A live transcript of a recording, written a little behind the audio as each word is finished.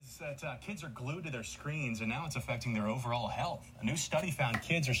that kids are glued to their screens, and now it's affecting their overall health. A new study found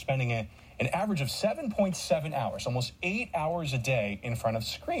kids are spending an average of 7.7 hours, almost 8 hours a day in front of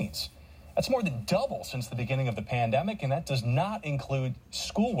screens. That's more than double since the beginning of the pandemic, and that does not include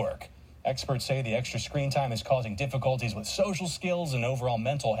schoolwork. Experts say the extra screen time is causing difficulties with social skills and overall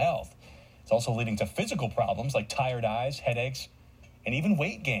mental health. It's also leading to physical problems like tired eyes, headaches, and even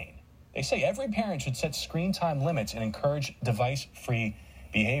weight gain. They say every parent should set screen time limits and encourage device-free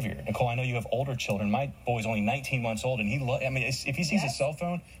behavior. Nicole, I know you have older children. My boy's only 19 months old, and if he sees a cell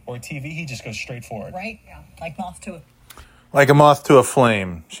phone or a TV, he just goes straight for it. Right? Yeah. Like a moth to a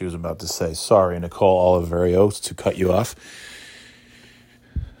flame, she was about to say. Sorry, Nicole Oliverio, to cut you off.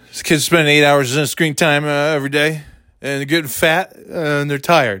 These kids spend 8 hours in screen time every day, and they're getting fat, and they're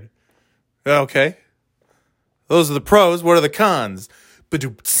tired. Okay. Those are the pros. What are the cons?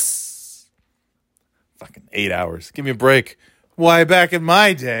 Fucking 8 hours. Give me a break. Why, back in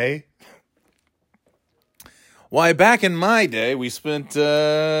my day, we spent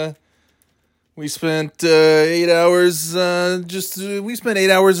 8 hours, we spent 8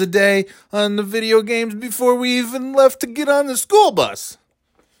 hours a day on the video games before we even left to get on the school bus.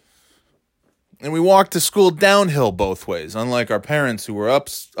 And we walked to school downhill both ways, unlike our parents who were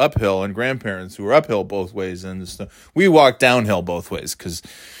uphill and grandparents who were uphill both ways. And we walked downhill both ways because,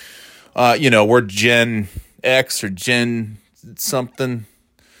 we're Gen X or Gen something.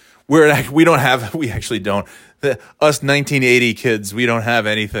 We actually don't. Us 1980 kids, we don't have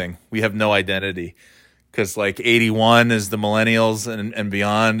anything. We have no identity because 81 is the millennials and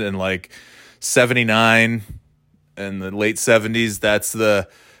beyond, and 79 and the late 70s,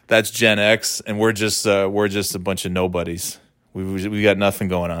 that's Gen X, and we're just a bunch of nobodies. We got nothing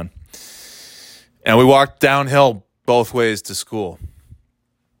going on, and we walked downhill both ways to school,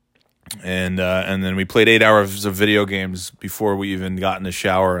 and then we played 8 hours of video games before we even got in the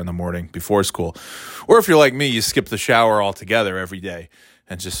shower in the morning before school, or if you're like me, you skip the shower altogether every day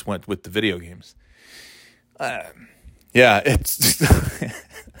and just went with the video games.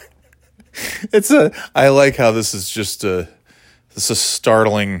 It's I like how this is just a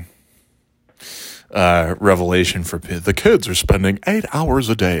startling revelation for the kids are spending 8 hours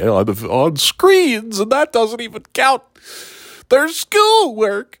a day on screens, and that doesn't even count their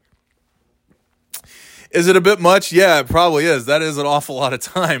schoolwork. Is it a bit much? Yeah, it probably is. That is an awful lot of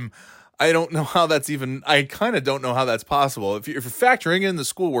time. I don't know how that's even, I kind of don't know how that's possible. If you're factoring in the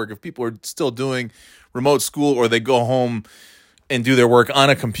schoolwork, if people are still doing remote school or they go home and do their work on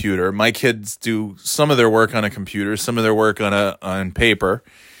a computer. My kids do some of their work on a computer, some of their work on paper.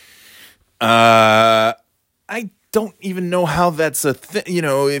 I don't even know how that's a thing.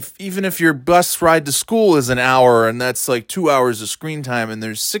 Even if your bus ride to school is an hour and that's 2 hours of screen time and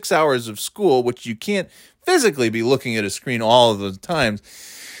there's 6 hours of school, which you can't physically be looking at a screen all of the times.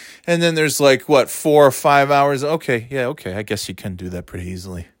 And then there's 4 or 5 hours. Okay. I guess you can do that pretty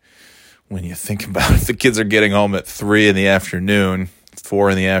easily. When you think about it, the kids are getting home at 3 in the afternoon, 4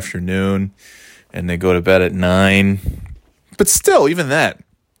 in the afternoon, and they go to bed at 9. But still, even that,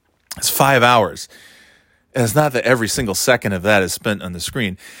 it's 5 hours. And it's not that every single second of that is spent on the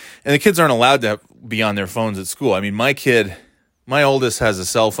screen. And the kids aren't allowed to be on their phones at school. I mean, my oldest has a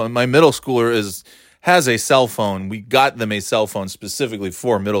cell phone. My middle schooler has a cell phone. We got them a cell phone specifically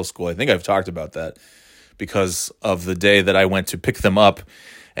for middle school. I think I've talked about that because of the day that I went to pick them up.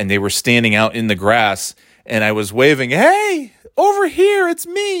 And they were standing out in the grass, and I was waving, "Hey, over here, it's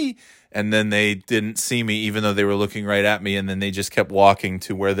me." And then they didn't see me, even though they were looking right at me. And then they just kept walking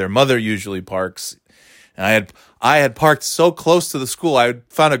to where their mother usually parks. And I had parked so close to the school. I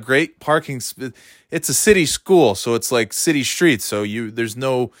found a great parking. It's a city school, so it's like city streets. So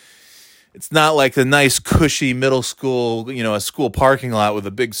it's not like the nice, cushy middle school, a school parking lot with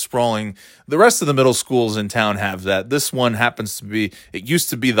a big sprawling. The rest of the middle schools in town have that. This one happens to be, it used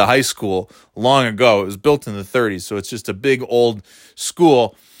to be the high school long ago. It was built in the 30s, so it's just a big old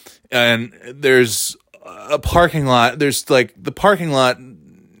school. And there's a parking lot. There's the parking lot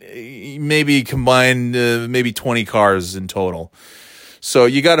maybe combined, maybe 20 cars in total. So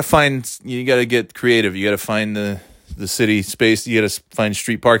you got to get creative. You got to find the city space. You got to find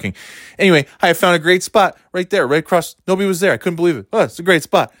street parking. Anyway, I found a great spot right there, right across. Nobody was there. I couldn't believe it. Oh, it's a great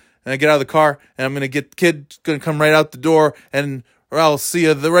spot. And I get out of the car, and I'm going to get the kid going to come right out the door, or I'll see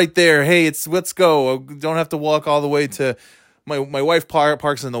you right there. Hey, let's go. I don't have to walk all the way to my wife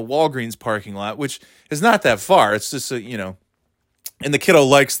parks in the Walgreens parking lot, which is not that far. It's just and the kiddo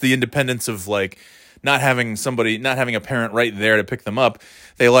likes the independence of not having a parent right there to pick them up.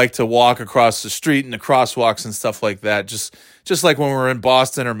 They like to walk across the street and the crosswalks and stuff like that. Just like when we were in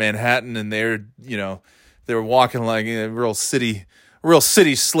Boston or Manhattan and they were walking like a real city real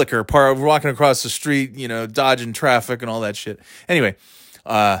city slicker, walking across the street, dodging traffic and all that shit. Anyway,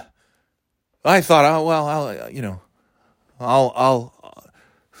 I thought, oh well, I'll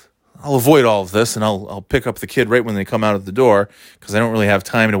avoid all of this, and I'll pick up the kid right when they come out of the door, because I don't really have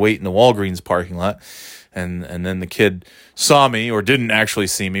time to wait in the Walgreens parking lot. And then the kid saw me, or didn't actually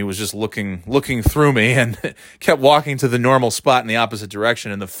see me, was just looking through me, and kept walking to the normal spot in the opposite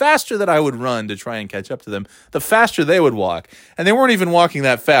direction. And the faster that I would run to try and catch up to them, the faster they would walk. And they weren't even walking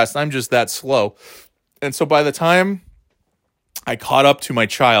that fast. I'm just that slow. And so by the time I caught up to my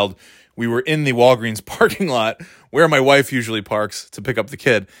child, we were in the Walgreens parking lot where my wife usually parks to pick up the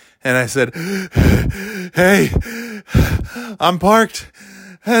kid. And I said, "Hey, I'm parked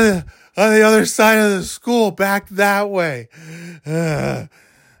on the other side of the school, back that way." And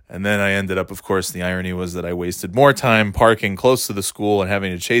then I ended up, of course, the irony was that I wasted more time parking close to the school and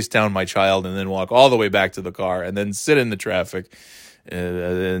having to chase down my child and then walk all the way back to the car and then sit in the traffic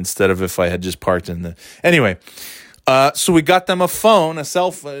instead of if I had just parked in the... Anyway, so we got them a phone, an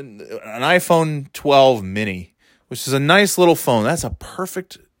iPhone 12 mini, which is a nice little phone. That's a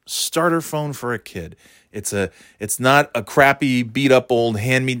perfect starter phone for a kid. It's not a crappy beat up old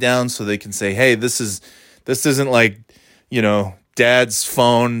hand me down, so they can say, "Hey, this isn't like, Dad's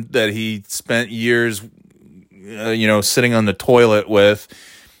phone that he spent years sitting on the toilet with.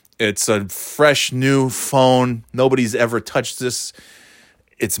 It's a fresh new phone. Nobody's ever touched this.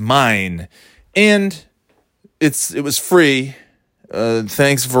 It's mine." And it was free.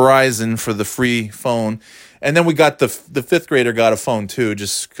 Thanks Verizon for the free phone. And then we got the fifth grader got a phone too,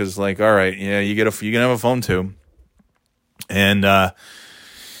 just because, all right, yeah, you can have a phone too. And but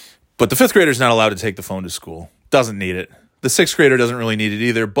the fifth grader's not allowed to take the phone to school. Doesn't need it. The sixth grader doesn't really need it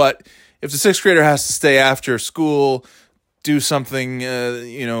either. But if the sixth grader has to stay after school, do something,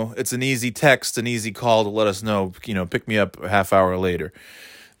 it's an easy text, an easy call to let us know, pick me up a half hour later,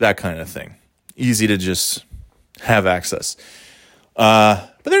 that kind of thing. Easy to just have access.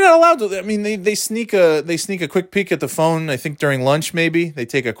 But they're not allowed to. I mean, they sneak a quick peek at the phone. I think during lunch, maybe they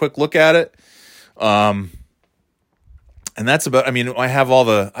take a quick look at it. And that's about. I mean, I have all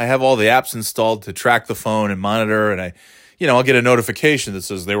the apps installed to track the phone and monitor, and I'll get a notification that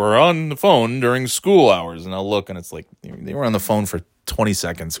says they were on the phone during school hours, and I'll look, and it's like they were on the phone for 20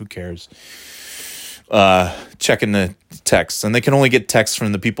 seconds. Who cares? Checking the texts, and they can only get texts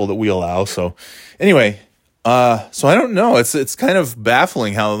from the people that we allow. So, anyway. So I don't know. It's kind of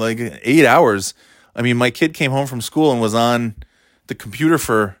baffling how 8 hours. I mean, my kid came home from school and was on the computer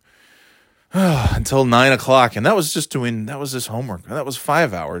for until 9 o'clock, and that was just homework. That was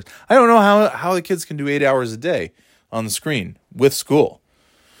 5 hours. I don't know how the kids can do 8 hours a day on the screen with school,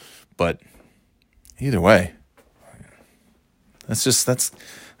 but either way,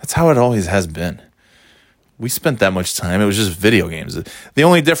 that's how it always has been. We spent that much time. It was just video games. The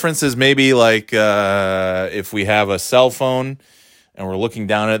only difference is maybe if we have a cell phone and we're looking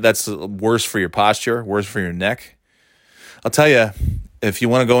down at it, that's worse for your posture, worse for your neck. I'll tell you, if you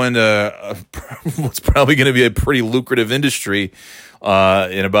want to go into what's probably going to be a pretty lucrative industry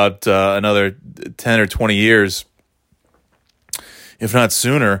in about another 10 or 20 years, if not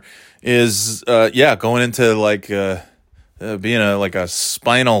sooner, is going into being a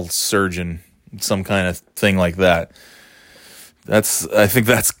spinal surgeon. Some kind of thing like that. I think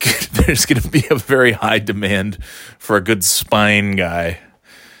that's good. There's going to be a very high demand for a good spine guy,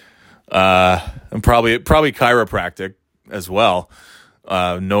 and probably chiropractic as well.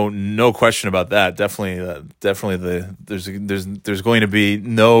 No question about that. Definitely there's going to be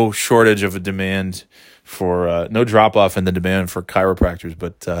no shortage of a demand for no drop off in the demand for chiropractors.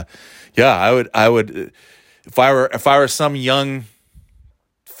 But I would if I were some young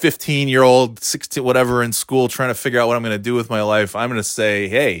 15-year-old, 16, whatever, in school trying to figure out what I'm going to do with my life, I'm going to say,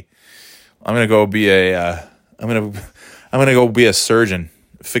 "Hey, I'm going to go be a surgeon,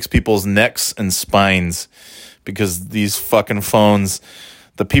 fix people's necks and spines, because these fucking phones,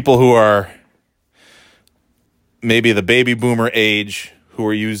 the people who are maybe the baby boomer age,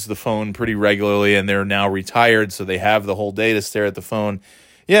 who use the phone pretty regularly and they're now retired, so they have the whole day to stare at the phone.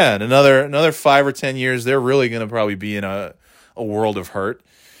 Yeah, in another 5 or 10 years, they're really going to probably be in a world of hurt.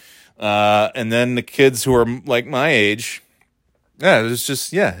 And then the kids who are like my age,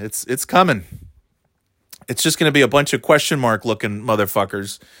 it's coming. It's just going to be a bunch of question mark looking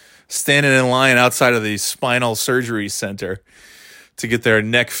motherfuckers standing in line outside of the spinal surgery center to get their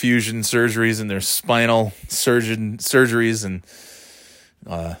neck fusion surgeries and their spinal surgeries. And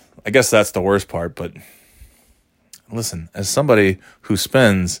I guess that's the worst part. But listen, as somebody who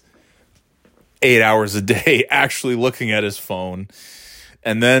spends 8 hours a day actually looking at his phone,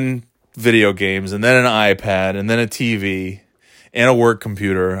 and then video games, and then an iPad, and then a TV, and a work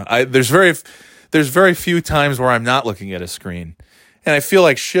computer. There's very few times where I'm not looking at a screen, and I feel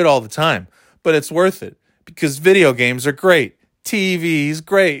like shit all the time. But it's worth it because video games are great. TV's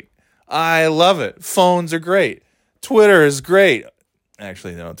great. I love it. Phones are great. Twitter is great.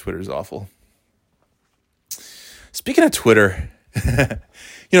 Actually, no, Twitter's awful. Speaking of Twitter,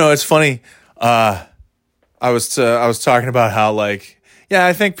 it's funny. I was talking about how, like, yeah,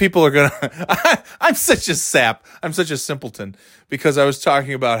 I think people are gonna. I'm such a sap. I'm such a simpleton because I was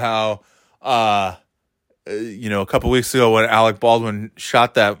talking about how, a couple weeks ago when Alec Baldwin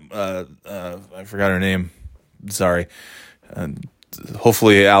shot that. I forgot her name. Sorry.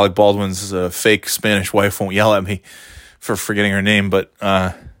 Hopefully, Alec Baldwin's fake Spanish wife won't yell at me for forgetting her name, but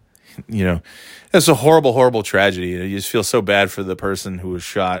it's a horrible, horrible tragedy. You just feel so bad for the person who was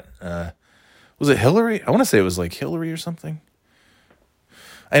shot. Was it Hillary? I want to say it was like Hillary or something.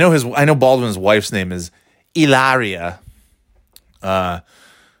 I know Baldwin's wife's name is Ilaria. But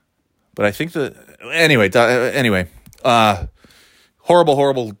I think anyway, horrible,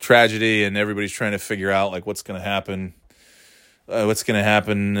 horrible tragedy, and everybody's trying to figure out like what's going to happen.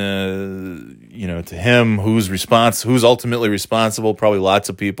 To him, who's ultimately responsible? Probably lots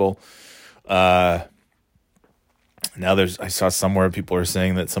of people. Now I saw somewhere people are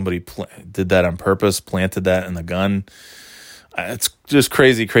saying that somebody did that on purpose, planted that in the gun. It's just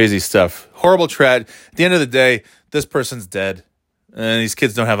crazy, crazy stuff. Horrible At the end of the day, this person's dead, and these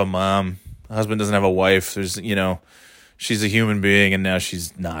kids don't have a mom. The husband doesn't have a wife. She's a human being, and now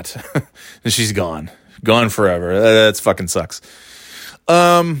she's not. And she's gone forever. That fucking sucks.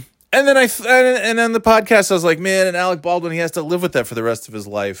 And then on the podcast, I was like, man, and Alec Baldwin, he has to live with that for the rest of his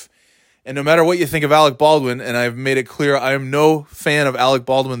life. And no matter what you think of Alec Baldwin, and I've made it clear, I am no fan of Alec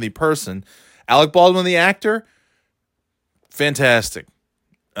Baldwin the person. Alec Baldwin the actor, fantastic.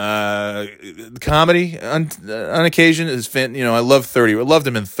 Comedy on occasion is I love 30. I loved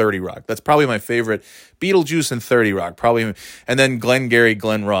him in 30 Rock. That's probably my favorite. Beetlejuice and 30 Rock, probably, and then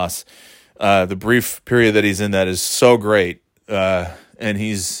Glenn Ross. The brief period that he's in that is so great. And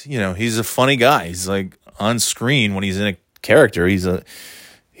he's a funny guy. He's like on screen when he's in a character. He's an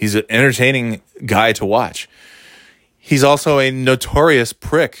entertaining guy to watch. He's also a notorious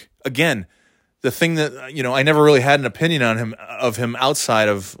prick. Again, the thing that, I never really had an opinion on him outside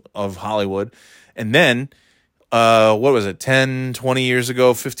of Hollywood. And then, what was it? 10, 20 years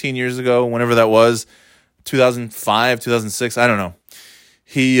ago, 15 years ago, whenever that was, 2005, 2006, I don't know.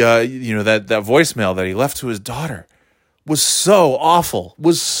 He, that voicemail that he left to his daughter was so awful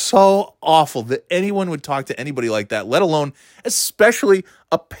that anyone would talk to anybody like that, let alone, especially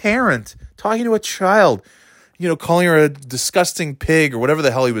a parent talking to a child, calling her a disgusting pig or whatever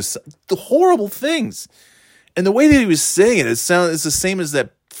the hell he was, the horrible things. And the way that he was saying it, it's the same as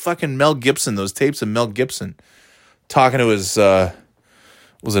that fucking Mel Gibson, those tapes of Mel Gibson talking to his,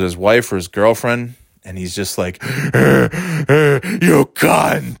 was it his wife or his girlfriend? And he's just like, you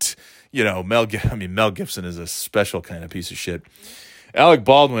cunt. Mel Gibson is a special kind of piece of shit. Alec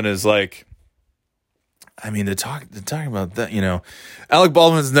Baldwin is like, to talk about that, Alec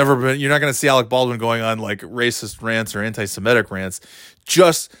Baldwin's never been, you're not going to see Alec Baldwin going on like racist rants or anti-Semitic rants.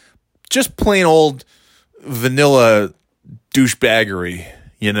 Just plain old vanilla douchebaggery,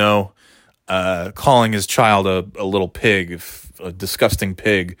 calling his child a little pig, a disgusting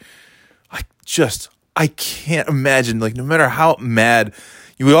pig. I can't imagine, like, no matter how mad,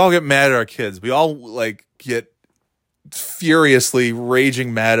 we all get mad at our kids. We all, like, get furiously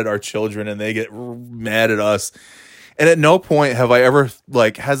raging mad at our children, and they get mad at us. And at no point have I ever,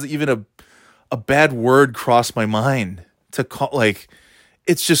 like, has even a bad word crossed my mind to call, like,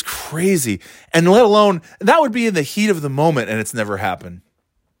 it's just crazy. And let alone, that would be in the heat of the moment, and it's never happened.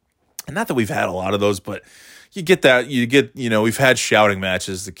 And not that we've had a lot of those, but you get that, we've had shouting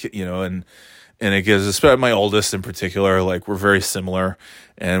matches, and it gives, especially my oldest in particular, like we're very similar,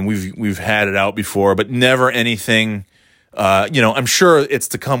 and we've had it out before, but never anything. I'm sure it's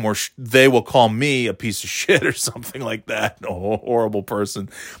to come where they will call me a piece of shit or something like that, a horrible person.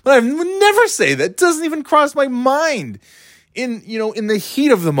 But I would never say that. It doesn't even cross my mind. In the heat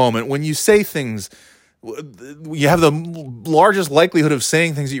of the moment, when you say things, you have the largest likelihood of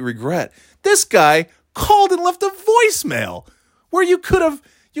saying things that you regret. This guy called and left a voicemail where you could have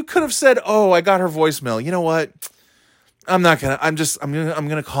said, "Oh, I got her voicemail. You know what? I'm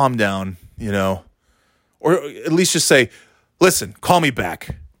gonna calm down, or at least just say, listen, call me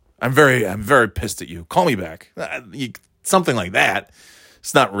back. I'm very pissed at you. Call me back." Something like that.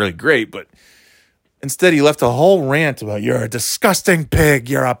 It's not really great, but instead he left a whole rant about, "You're a disgusting pig.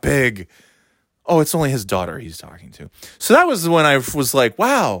 You're a pig." Oh, it's only his daughter he's talking to. So that was when I was like,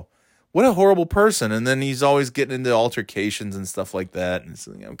 wow, what a horrible person. And then he's always getting into altercations and stuff like that. And it's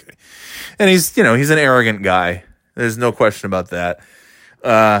like, okay. And he's an arrogant guy. There's no question about that.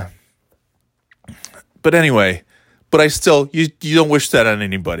 But anyway, I still, you don't wish that on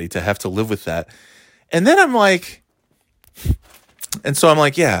anybody, to have to live with that. And then I'm like,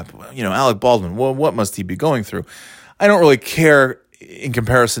 yeah, Alec Baldwin, well, what must he be going through? I don't really care in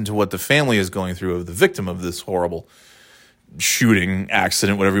comparison to what the family is going through of the victim of this horrible shooting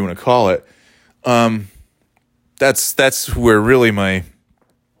accident, whatever you want to call it. That's where really my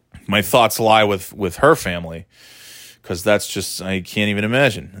thoughts lie with her family, because that's just, I can't even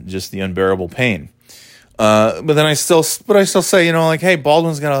imagine just the unbearable pain. But then I still say, hey,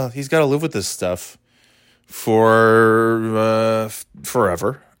 Baldwin's he's got to live with this stuff for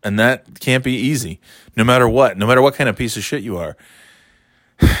forever, and that can't be easy, no matter what kind of piece of shit you are.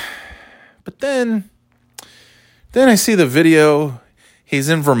 But then I see the video. He's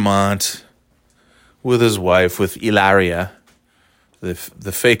in Vermont with his wife, with Ilaria, the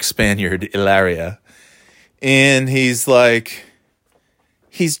fake Spaniard Ilaria, and he's like,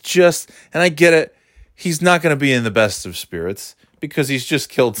 and I get it. He's not going to be in the best of spirits because he's just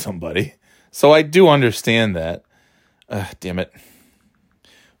killed somebody. So I do understand that. Damn it.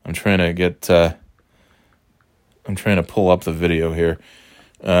 I'm trying to pull up the video here.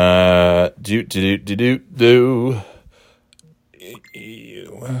 No,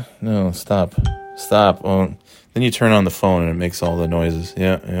 stop. Oh, then you turn on the phone and it makes all the noises.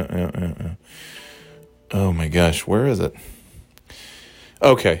 Yeah. Oh my gosh, where is it?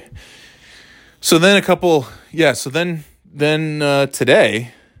 Okay. So then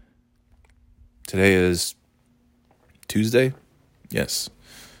today is Tuesday? Yes.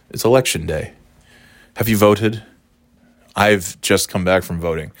 It's election day. Have you voted? I've just come back from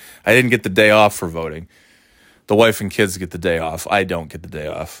voting. I didn't get the day off for voting. The wife and kids get the day off. I don't get the day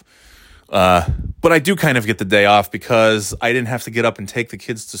off. But I do kind of get the day off because I didn't have to get up and take the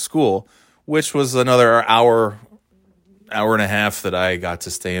kids to school, which was another hour and a half that I got to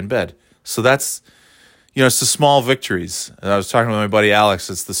stay in bed. So that's, it's the small victories. And I was talking with my buddy Alex.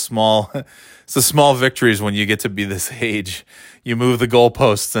 It's the small victories when you get to be this age. You move the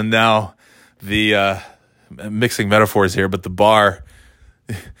goalposts, and now mixing metaphors here, but the bar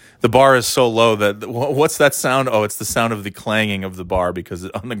is so low that what's that sound? Oh, it's the sound of the clanging of the bar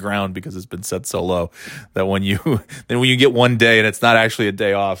on the ground because it's been set so low that when you get one day and it's not actually a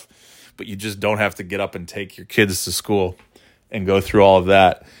day off, but you just don't have to get up and take your kids to school and go through all of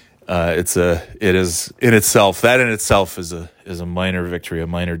that. That in itself is a minor victory, a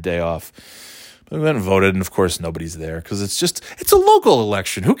minor day off. But we went and voted, and of course nobody's there because it's a local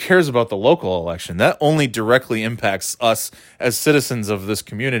election. Who cares about the local election? That only directly impacts us as citizens of this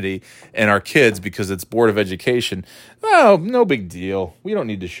community and our kids because it's Board of Education. Oh, no big deal. We don't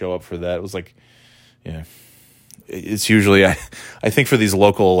need to show up for that. It was like, yeah. It's usually, I think for these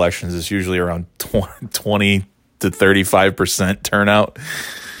local elections, it's usually around 20 to 35% turnout.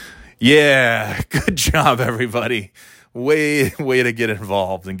 Yeah, good job, everybody. Way to get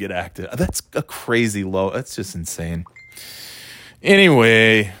involved and get active. That's a crazy low. That's just insane.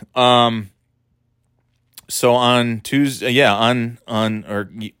 Anyway, so on Tuesday, or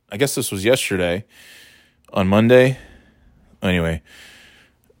I guess this was yesterday, on Monday. Anyway,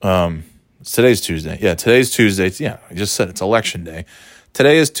 today's Tuesday. Yeah, today's Tuesday. Yeah, I just said it's election day.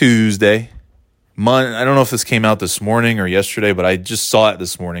 Today is Tuesday. I don't know if this came out this morning or yesterday, but I just saw it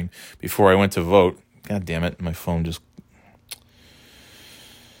this morning before I went to vote. God damn it, my phone just...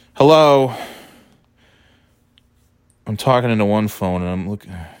 Hello? I'm talking into one phone and I'm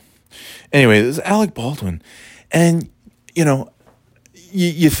looking... Anyway, this is Alec Baldwin. And,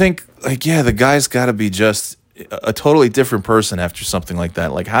 you think, like, yeah, the guy's got to be just a totally different person after something like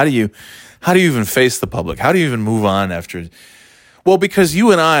that. Like, how do you even face the public? How do you even move on after... Well, because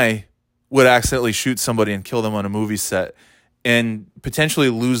you and I would accidentally shoot somebody and kill them on a movie set and potentially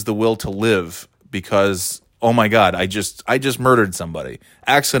lose the will to live because, oh my God, I just murdered somebody,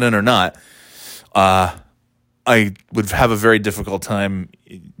 accident or not. I would have a very difficult time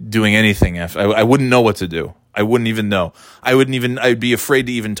doing anything. I wouldn't know what to do. I wouldn't even know. I'd be afraid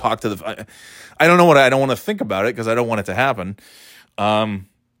to even talk to I don't know I don't want to think about it because I don't want it to happen.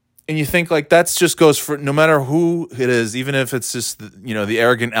 And you think, like, that's just goes for no matter who it is, even if it's just, the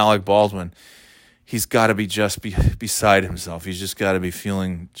arrogant Alec Baldwin, he's got to be just beside himself. He's just got to be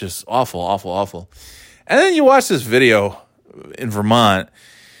feeling just awful, awful, awful. And then you watch this video in Vermont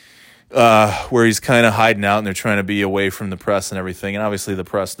where he's kind of hiding out and they're trying to be away from the press and everything. And obviously the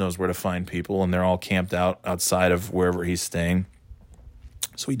press knows where to find people and they're all camped out outside of wherever he's staying.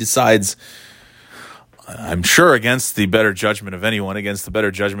 So he decides, I'm sure against the better judgment of anyone, against the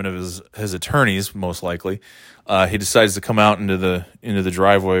better judgment of his attorneys, most likely, he decides to come out into the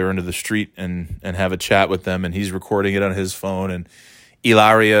driveway or into the street and have a chat with them, and he's recording it on his phone, and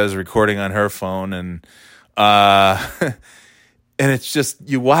Ilaria is recording on her phone, and and it's just,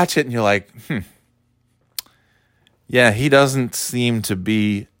 you watch it and you're like, yeah, he doesn't seem to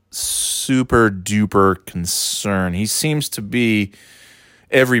be super duper concerned. He seems to be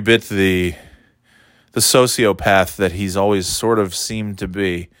every bit the sociopath that he's always sort of seemed to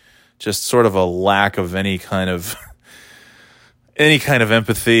be. Just sort of a lack of any kind of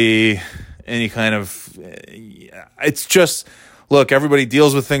empathy, any kind of, it's just, look, everybody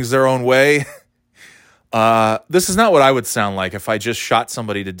deals with things their own way. This is not what I would sound like if I just shot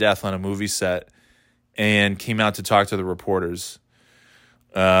somebody to death on a movie set and came out to talk to the reporters.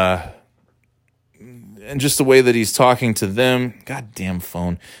 And just the way that he's talking to them, goddamn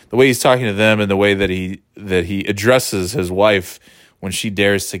phone, the way he's talking to them and the way that he addresses his wife when she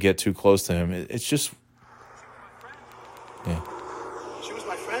dares to get too close to him, it's just, yeah. She was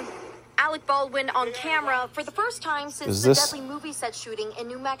my friend. Alec Baldwin on camera for the first time since the deadly movie set shooting in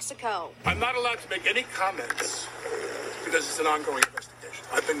New Mexico. I'm not allowed to make any comments because it's an ongoing investigation.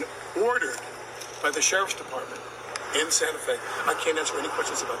 I've been ordered by the Sheriff's Department in Santa Fe. I can't answer any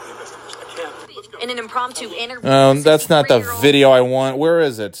questions about the investigation. I can't. Let's go. In an impromptu interview. That's not the video I want. Where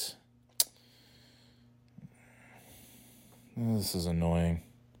is it? This is annoying.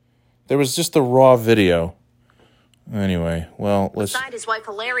 There was just the raw video. Anyway, well, let's... Beside his wife,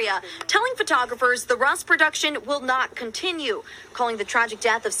 Hilaria, telling photographers the Rust production will not continue, calling the tragic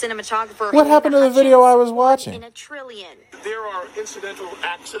death of cinematographer... What happened to the video I was watching? ...in a trillion. There are incidental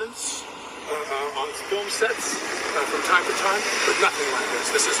accidents on film sets from time to time, but nothing like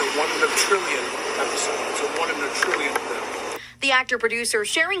this. This is a 1 in a trillion episode. It's a 1 in a trillion film. The actor-producer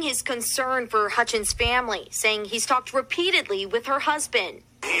sharing his concern for Hutchins' family, saying he's talked repeatedly with her husband.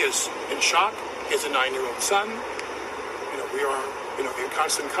 He is in shock. He has a 9-year-old son. We are, in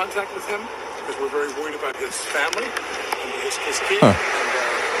constant contact with him because we're very worried about his family and his kid.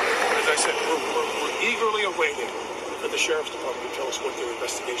 And as I said, we're eagerly awaiting for the Sheriff's Department to tell us what their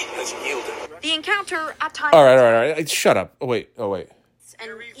investigation has yielded. The encounter at times... All right. Shut up. Oh, wait.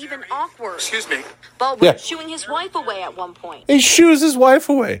 And even awkward. Excuse me. Baldwin shooing his wife away at one point. He shoos his wife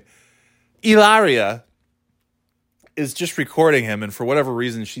away. Ilaria is just recording him, and for whatever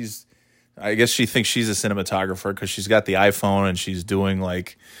reason, I guess she thinks she's a cinematographer because she's got the iPhone and she's doing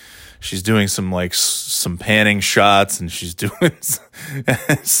some panning shots, and she's doing some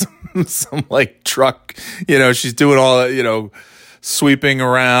like truck, she's doing all, sweeping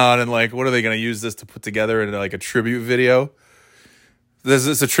around, and like, what are they going to use this to put together in like a tribute video? This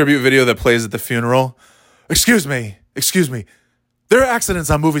is a tribute video that plays at the funeral. Excuse me. There are accidents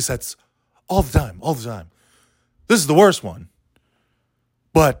on movie sets all the time. This is the worst one.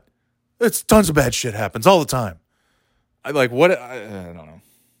 But it's tons of bad shit happens all the time. I don't know.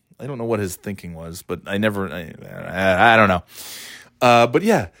 I don't know what his thinking was, but I don't know. But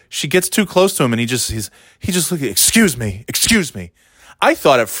yeah, she gets too close to him, and he just looks, excuse me. I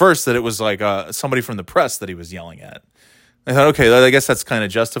thought at first that it was like somebody from the press that he was yelling at. I thought, okay, I guess that's kind of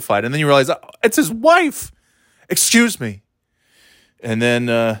justified. And then you realize, it's his wife. Excuse me. And then... You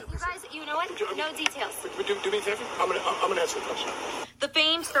guys, you know what? No details. Do me a favor? I'm gonna answer the question. The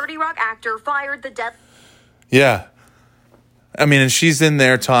famed 30 Rock actor fired the death... Yeah. I mean, and she's in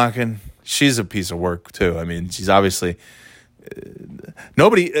there talking. She's a piece of work, too. I mean, she's obviously...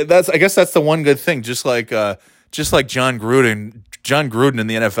 I guess that's the one good thing. Just like John Gruden in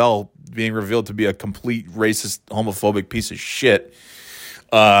the NFL being revealed to be a complete racist, homophobic piece of shit,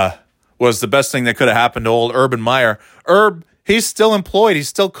 was the best thing that could have happened to old Urban Meyer. Herb, he's still employed. He's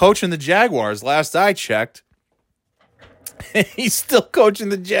still coaching the Jaguars. Last I checked, he's still coaching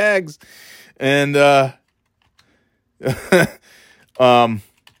the Jags. And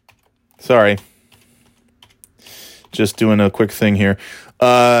sorry, just doing a quick thing here.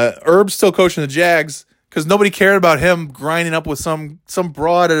 Herb's still coaching the Jags because nobody cared about him grinding up with some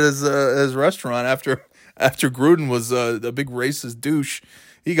broad at his restaurant after Gruden was a big racist douche.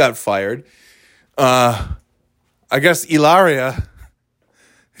 He got fired. I guess Ilaria,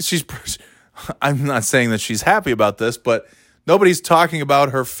 I'm not saying that she's happy about this, but nobody's talking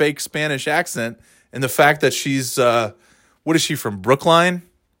about her fake Spanish accent and the fact that she's, what is she, from Brookline?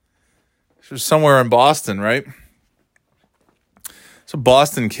 She was somewhere in Boston, right? It's a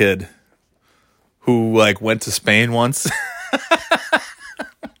Boston kid who went to Spain once.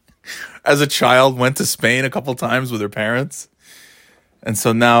 As a child, went to Spain a couple times with her parents. And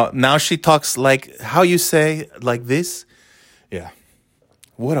so now she talks like, how you say, like this? Yeah.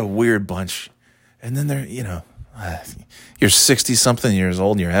 What a weird bunch. And then they're, you're 60 something years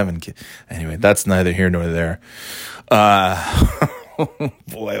old and you're having kids. Anyway, that's neither here nor there.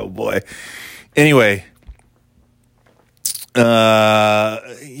 Boy, oh boy. Anyway,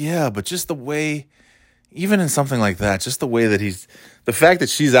 but just the way, even in something like that, just the way that the fact that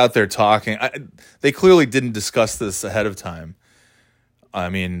she's out there talking, they clearly didn't discuss this ahead of time. I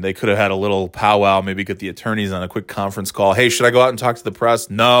mean, they could have had a little powwow, maybe get the attorneys on a quick conference call. Hey, should I go out and talk to the press?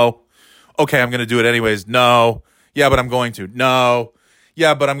 No. Okay, I'm going to do it anyways. No. Yeah, but I'm going to. No.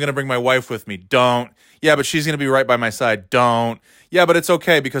 Yeah, but I'm going to bring my wife with me. Don't. Yeah, but she's going to be right by my side. Don't. Yeah, but it's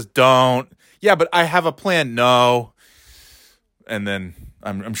okay because don't. Yeah, but I have a plan. No. And then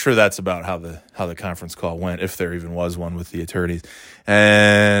I'm sure that's about how the conference call went, if there even was one with the attorneys.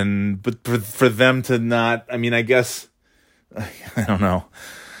 But for them to not, I mean, I guess, I don't know.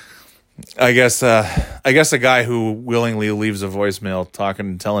 I guess a guy who willingly leaves a voicemail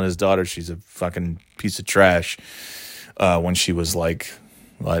telling his daughter she's a fucking piece of trash when she was like,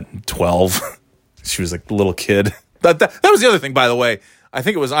 12. She was like a little kid. That was the other thing, by the way. I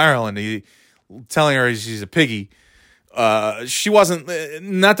think it was Ireland. He telling her she's a piggy. She wasn't,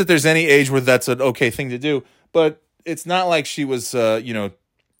 not that there's any age where that's an okay thing to do, but it's not like she was,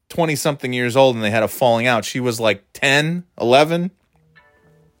 20 something years old and they had a falling out. She was like 10, 11.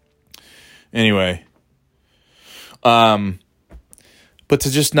 Anyway, but to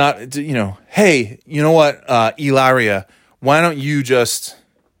just not, hey, you know what, Ilaria, why don't you just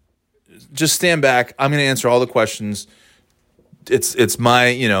stand back? I'm going to answer all the questions. It's my,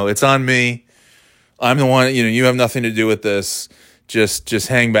 it's on me. I'm the one, you have nothing to do with this. Just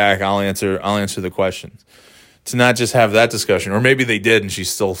hang back. I'll answer the questions. To not just have that discussion, or maybe they did and she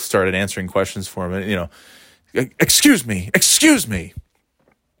still started answering questions for him. Excuse me. It's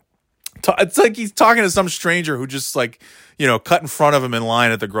like he's talking to some stranger who just cut in front of him in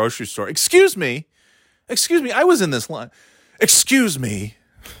line at the grocery store. Excuse me, I was in this line. Excuse me.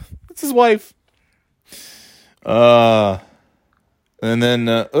 It's his wife. And then,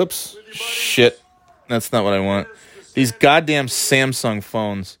 oops, shit. That's not what I want. These goddamn Samsung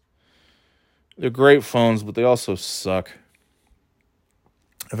phones. They're great phones, but they also suck.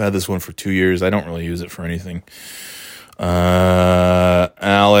 I've had this one for 2 years. I don't really use it for anything.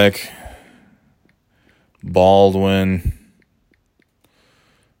 Alec Baldwin.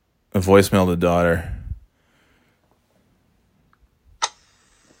 A voicemail to daughter.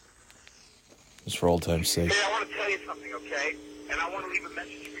 Just for old time's sake. Hey, I want to tell you something, okay? And I want to leave a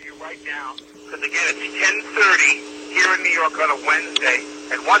message for you right now. Because again, it's 10:30 here in New York on a Wednesday.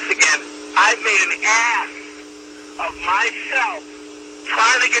 And once again, I made an ass of myself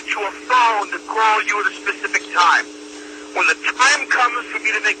trying to get to a phone to call you at a specific time. When the time comes for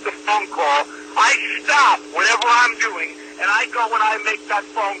me to make the phone call, I stop whatever I'm doing and I go and I make that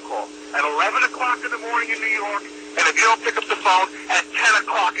phone call at 11 o'clock in the morning in New York, and if you don't pick up the phone, at 10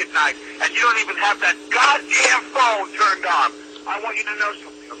 o'clock at night, and you don't even have that goddamn phone turned on. I want you to know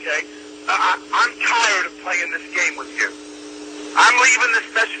something, okay? I'm tired of playing this game with you. I'm leaving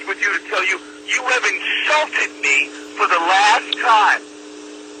this message with you to tell you, you have insulted me for the last time.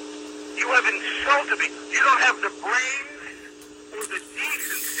 You have insulted me. You don't have the brains or the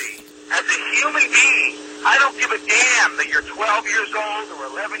decency as a human being. I don't give a damn that you're 12 years old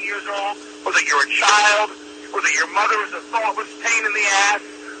or 11 years old, or that you're a child, or that your mother is a thoughtless pain in the ass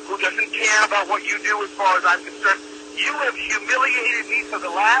who doesn't care about what you do as far as I'm concerned. You have humiliated me for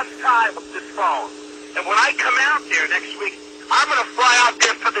the last time with this phone. And when I come out there next week, I'm going to fly out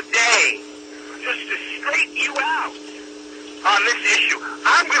there for the day just to straighten you out on this issue.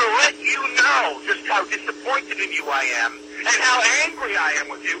 I'm going to let you know just how disappointed in you I am and how angry I am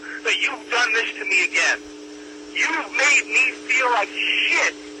with you that you've done this to me again. You've made me feel like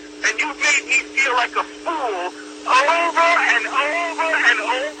shit, and you've made me feel like a fool over and over and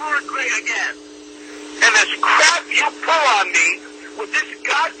over again. And this crap you pull on me with this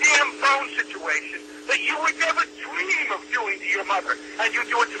goddamn phone situation that you would never dream of doing to your mother, and you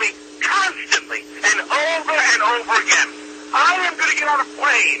do it to me constantly and over again. I am going to get on a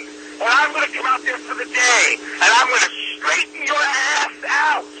plane, and I'm going to come out there for the day, and I'm going to straighten your ass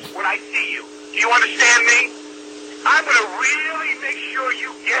out when I see you. Do you understand me? I'm going to really make sure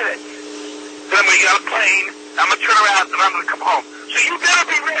you get it. Then I'm going to get on a plane, I'm going to turn around, and I'm going to come home. So you better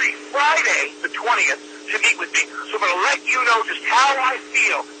be ready Friday, the 20th, to meet with me. So I'm going to let you know just how I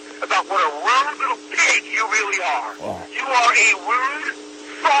feel about what a rude little pig you really are. Wow. You are a rude,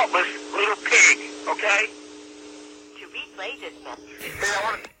 thoughtless little pig, okay? To replay this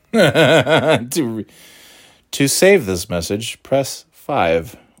message. To save this message, press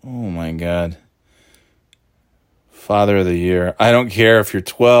 5. Oh my god. Father of the Year. I don't care if you're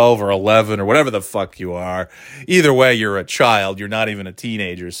 12 or 11 or whatever the fuck you are. Either way, you're a child. You're not even a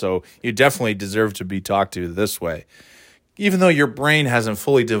teenager, so you definitely deserve to be talked to this way. Even though your brain hasn't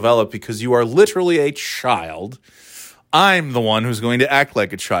fully developed because you are literally a child, I'm the one who's going to act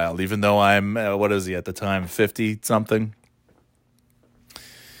like a child, even though I'm, what is he at the time, 50-something?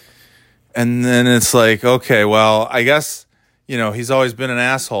 And then it's like, okay, well, I guess, he's always been an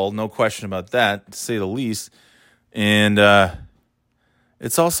asshole, no question about that, to say the least. And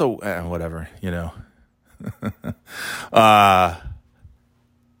it's also, whatever, and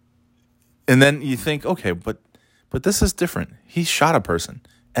then you think, okay, but this is different. He shot a person,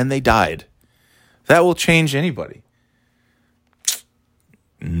 and they died. That will change anybody.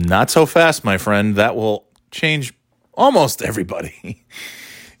 Not so fast, my friend. That will change almost everybody.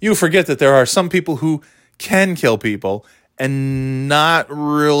 You forget that there are some people who can kill people and not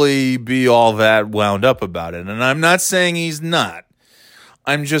really be all that wound up about it. And I'm not saying he's not.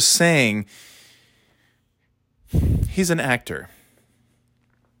 I'm just saying he's an actor.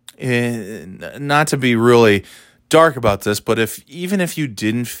 Not to be really dark about this, but even if you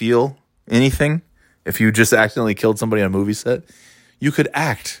didn't feel anything, if you just accidentally killed somebody on a movie set, you could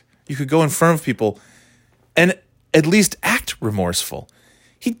act. You could go in front of people and at least act remorseful.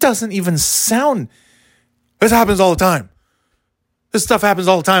 He doesn't even sound... This happens all the time. This stuff happens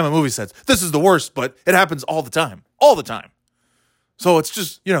all the time on movie sets. This is the worst, but it happens all the time. All the time. So it's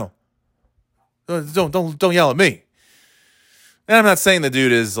just, don't yell at me. And I'm not saying the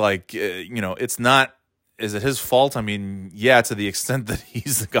dude is like, it's not... Is it his fault? I mean, yeah, to the extent that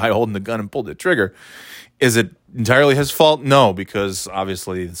he's the guy holding the gun and pulled the trigger. Is it entirely his fault? No, because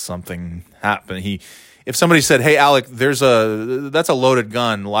obviously something happened. If somebody said, "Hey, Alec, that's a loaded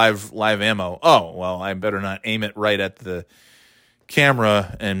gun, live ammo." Oh, well, I better not aim it right at the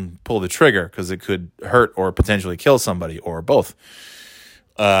camera and pull the trigger because it could hurt or potentially kill somebody or both.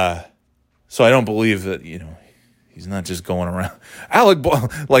 So I don't believe that, he's not just going around.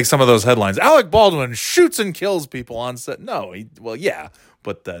 Like some of those headlines, Alec Baldwin shoots and kills people on set. No, yeah,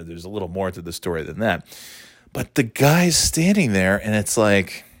 but there's a little more to the story than that. But the guy's standing there and it's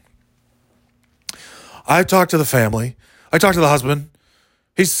like, I talked to the family. I talked to the husband.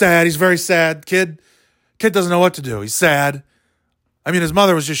 He's sad. He's very sad. Kid doesn't know what to do. He's sad. I mean, his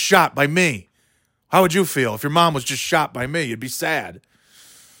mother was just shot by me. How would you feel if your mom was just shot by me? You'd be sad.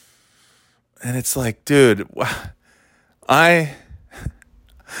 And it's like, dude, I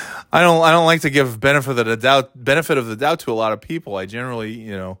don't like to give benefit of the doubt to a lot of people. I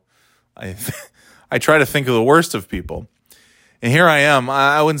generally, I try to think of the worst of people. And here I am.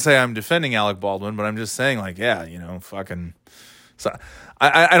 I wouldn't say I'm defending Alec Baldwin, but I'm just saying, like, yeah, fucking. So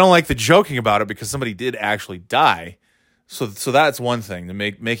I don't like the joking about it because somebody did actually die. So that's one thing. To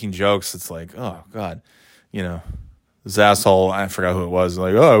making jokes, it's like, oh God, this asshole. I forgot who it was.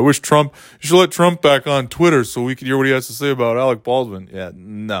 Like, oh, I wish Trump. You should let Trump back on Twitter so we can hear what he has to say about Alec Baldwin. Yeah,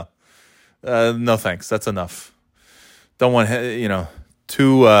 no, no thanks. That's enough. Don't want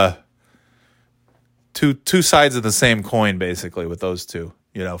two sides of the same coin, basically, with those two.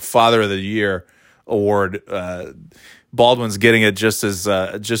 Father of the Year award. Baldwin's getting it just as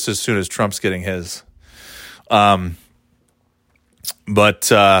soon as Trump's getting his. But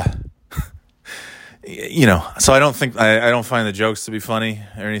so I don't think I don't find the jokes to be funny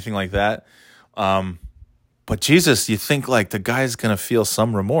or anything like that. But Jesus, you think like the guy's gonna feel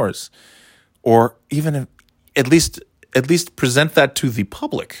some remorse, or even at least present that to the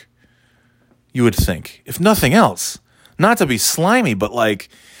public. You would think, if nothing else, not to be slimy, but like,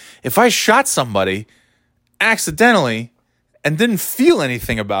 if I shot somebody accidentally and didn't feel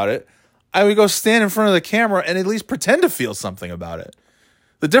anything about it, I would go stand in front of the camera and at least pretend to feel something about it.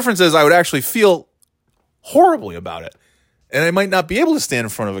 The difference is I would actually feel horribly about it. And I might not be able to stand in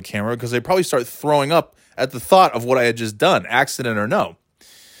front of a camera because I'd probably start throwing up at the thought of what I had just done, accident or no.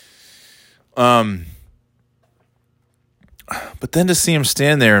 But then to see him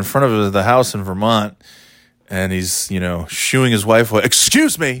stand there in front of the house in Vermont and he's, shooing his wife away.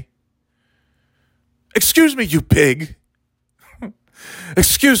 Excuse me, you pig.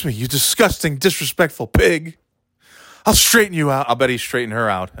 Excuse me, you disgusting, disrespectful pig. I'll straighten you out. I'll bet he straightened her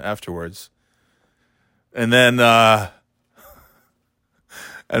out afterwards. And then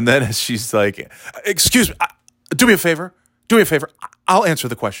she's like, excuse me, do me a favor. I'll answer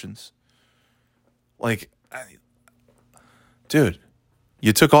the questions. Like, dude,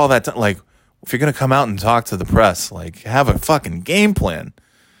 you took all that time. Like, if you're going to come out and talk to the press, like, have a fucking game plan.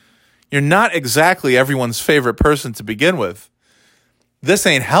 You're not exactly everyone's favorite person to begin with. This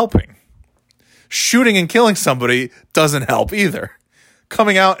ain't helping. Shooting and killing somebody doesn't help either.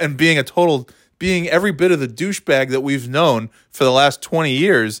 Coming out and being a total being every bit of the douchebag that we've known for the last 20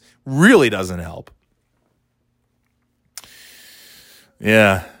 years really doesn't help.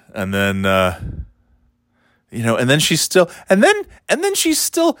 Yeah. And then, and then she's still, and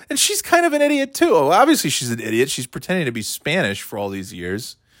she's kind of an idiot too. Oh, obviously she's an idiot. She's pretending to be Spanish for all these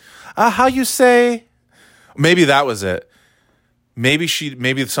years. How you say, maybe that was it. Maybe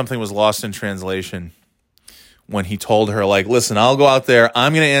something was lost in translation when he told her, like, listen, I'll go out there.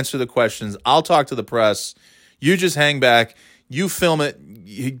 I'm going to answer the questions. I'll talk to the press. You just hang back. You film it.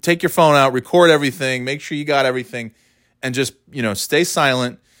 You take your phone out, record everything, make sure you got everything, and just, stay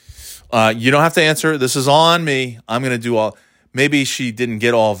silent. You don't have to answer. This is all on me. I'm going to do all. Maybe she didn't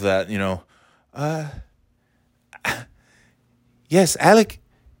get all of that, Yes, Alec.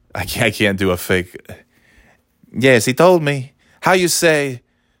 I can't do a fake. Yes, he told me. How you say,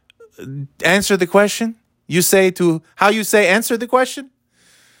 answer the question? Answer the question?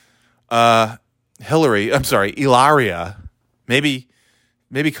 Ilaria. Maybe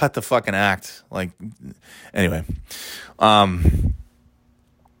cut the fucking act. Like, anyway.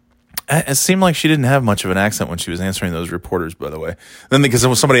 It seemed like she didn't have much of an accent when she was answering those reporters, by the way. Then because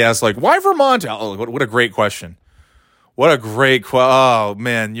somebody asked, like, why Vermont? Oh, what a great question. What a great oh,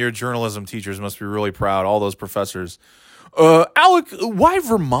 man, your journalism teachers must be really proud. All those professors. Alec, why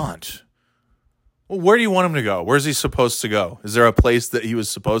Vermont? Well, where do you want him to go? Where's he supposed to go? Is there a place that he was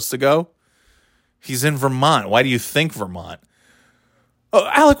supposed to go? He's in Vermont. Why do you think Vermont? Oh,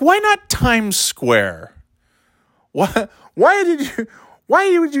 Alec, why not Times Square? Why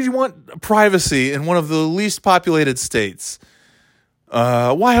did you want privacy in one of the least populated states?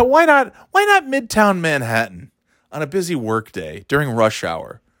 Why not Midtown Manhattan on a busy work day during rush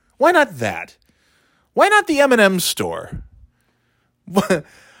hour? Why not that? Why not the M&M store? Why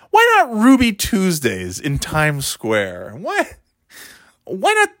not Ruby Tuesdays in Times Square? Why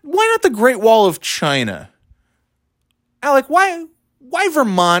not the Great Wall of China? Alec, why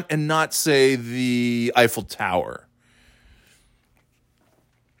Vermont and not, say, the Eiffel Tower?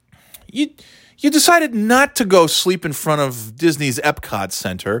 You decided not to go sleep in front of Disney's Epcot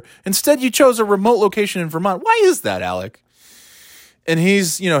Center. Instead, you chose a remote location in Vermont. Why is that, Alec? And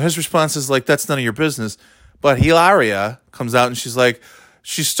his response is like, that's none of your business. But Hilaria comes out and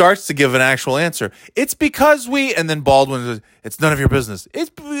she starts to give an actual answer. It's because and then Baldwin says, it's none of your business.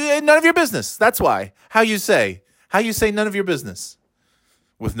 It's none of your business. That's why. How you say none of your business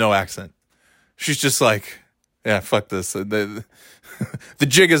with no accent. She's just like, yeah, fuck this. The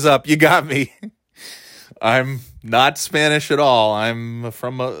jig is up. You got me. I'm not Spanish at all. I'm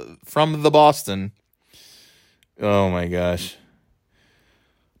from the Boston. Oh my gosh.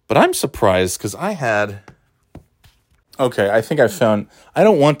 But I'm surprised because I think I found, I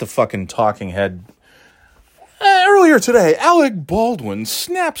don't want the fucking talking head. Earlier today, Alec Baldwin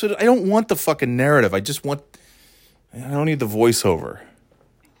snaps it. I don't want the fucking narrative. I don't need the voiceover.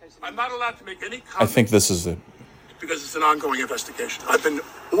 I'm not allowed to make any comment. I think this is it. Because it's an ongoing investigation. I've been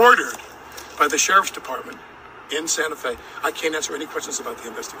ordered by the Sheriff's Department in Santa Fe. I can't answer any questions about the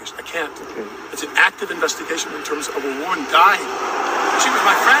investigation. I can't. Okay. It's an active investigation in terms of a woman dying. She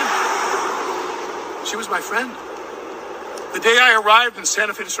was my friend. The day I arrived in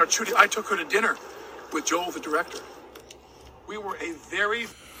Santa Fe to start shooting, I took her to dinner with Joel, the director. We were a very...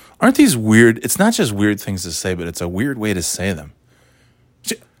 Aren't these weird? It's not just weird things to say, but it's a weird way to say them.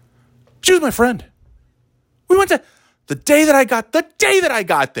 She was my friend. We went to the day that I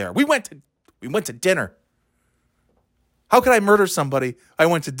got there. We went to dinner. How could I murder somebody I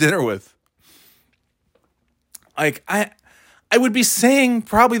went to dinner with? Like I would be saying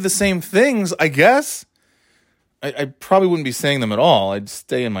probably the same things, I guess. I probably wouldn't be saying them at all. I'd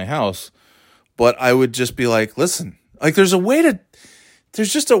stay in my house. But I would just be like, listen, like there's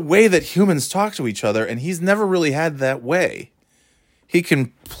just a way that humans talk to each other, and he's never really had that way. He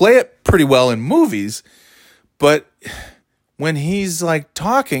can play it pretty well in movies, but when he's like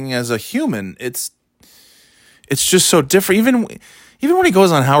talking as a human, it's just so different. Even when he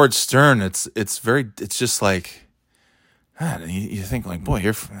goes on Howard Stern, it's just like, God, you think like, boy,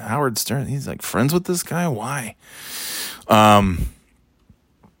 you're Howard Stern. He's like friends with this guy. Why?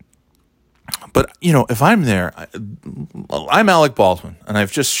 But if I'm there, I'm Alec Baldwin, and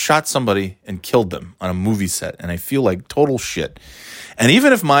I've just shot somebody and killed them on a movie set, and I feel like total shit. And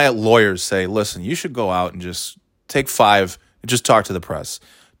even if my lawyers say, listen, you should go out and just take 5 and just talk to the press.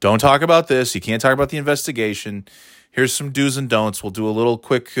 Don't talk about this. You can't talk about the investigation. Here's some do's and don'ts. We'll do a little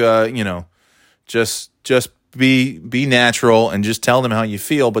quick, just be natural and just tell them how you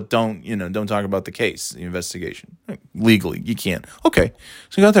feel, but don't talk about the case, the investigation. Legally, you can't. Okay.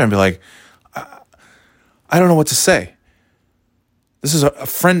 So you go out there and be like, I don't know what to say. This is a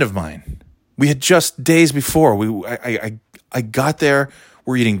friend of mine. We had just days before. I got there.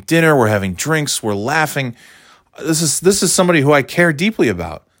 We're eating dinner. We're having drinks. We're laughing. This is somebody who I care deeply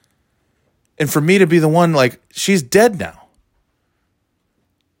about. And for me to be the one, like, she's dead now.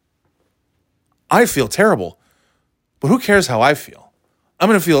 I feel terrible. But who cares how I feel? I'm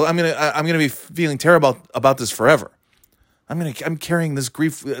gonna be feeling terrible about this forever. I'm carrying this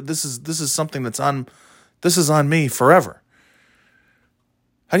grief. This is something that's on me forever.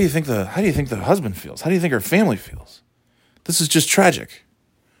 How do you think the husband feels? How do you think her family feels? This is just tragic.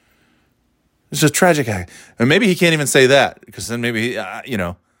 It's just tragic. And maybe he can't even say that, because then maybe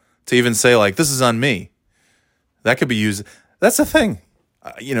to even say, like, this is on me, that could be used. That's the thing.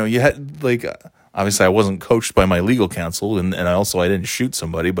 You had, like, obviously I wasn't coached by my legal counsel, and I didn't shoot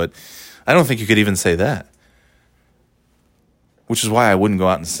somebody, but I don't think you could even say that. Which is why I wouldn't go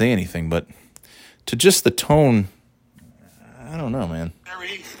out and say anything, but to just the tone, I don't know, man.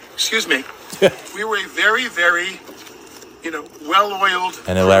 Excuse me. We were a very, very, well-oiled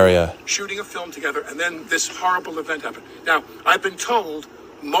and Hilaria shooting a film together, and then this horrible event happened. Now, I've been told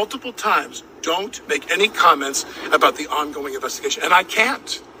multiple times, don't make any comments about the ongoing investigation, and I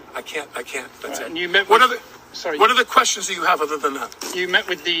can't. That's it. And you met what with, other questions do you have other than that? You met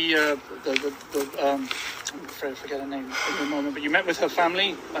with the I'm afraid I forget her name in the moment, but you met with her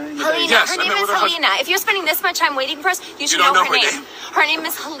family? Helena. Yes, her name is Helena. If you're spending this much time waiting for us, you should know her name. Her name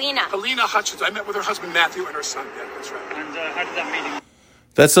is Helena. Helena Hutchins. I met with her husband Matthew and her son. Yeah, that's right. And how did that meeting?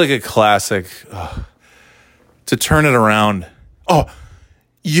 That's like a classic. To turn it around. Oh,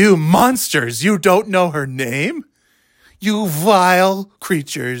 you monsters! You don't know her name? You vile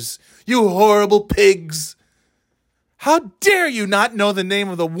creatures! You horrible pigs! How dare you not know the name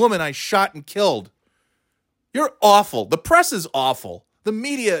of the woman I shot and killed? You're awful. The press is awful. The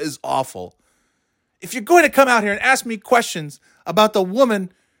media is awful. If you're going to come out here and ask me questions about the woman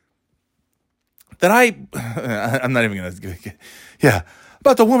that I'm not even going to,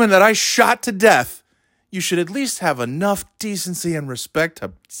 about the woman that I shot to death, you should at least have enough decency and respect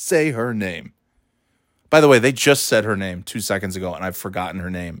to say her name. By the way, they just said her name 2 seconds ago, and I've forgotten her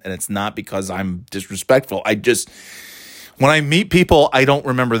name. And it's not because I'm disrespectful. When I meet people, I don't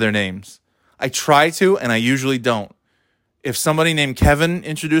remember their names. I try to, and I usually don't. If somebody named Kevin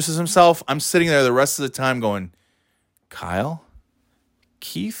introduces himself, I'm sitting there the rest of the time going, Kyle?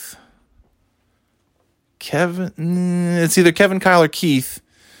 Keith? Kevin? It's either Kevin, Kyle, or Keith.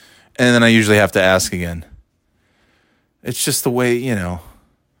 And then I usually have to ask again. It's just the way,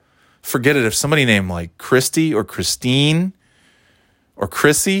 Forget it. If somebody named like Christy or Christine or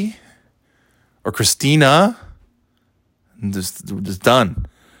Chrissy or Christina, just done.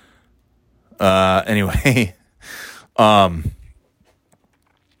 Anyway,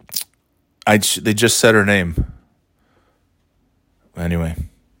 they just said her name. Anyway.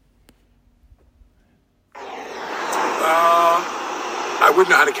 I wouldn't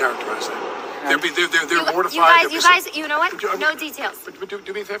know how to characterize that. They're mortified. You guys, you know what? No details. But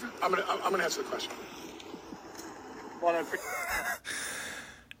do me a favor. I'm gonna answer the question.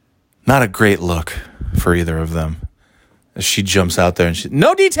 Not a great look for either of them. As she jumps out there and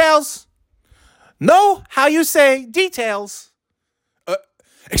no details. No, how you say details.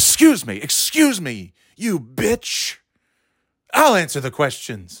 Excuse me, you bitch. I'll answer the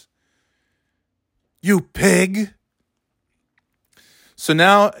questions. You pig. So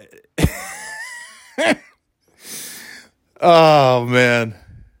now, oh man,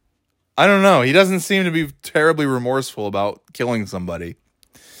 I don't know. He doesn't seem to be terribly remorseful about killing somebody.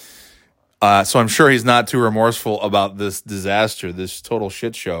 So I'm sure he's not too remorseful about this disaster, this total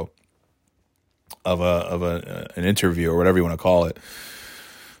shit show of an interview or whatever you want to call it,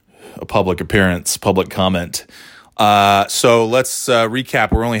 a public appearance, public comment. So let's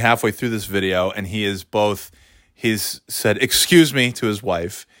recap. We're only halfway through this video, and he's said, excuse me, to his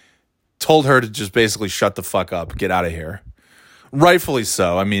wife, told her to just basically shut the fuck up, get out of here. Rightfully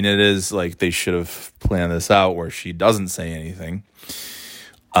so. I mean, it is like they should have planned this out where she doesn't say anything.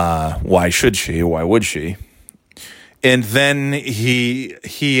 Why should she? Why would she? And then he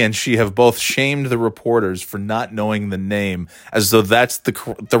and she have both shamed the reporters for not knowing the name, as though that's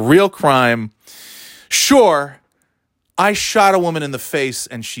the real crime. Sure, I shot a woman in the face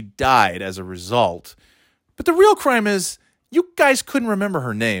and she died as a result. But the real crime is you guys couldn't remember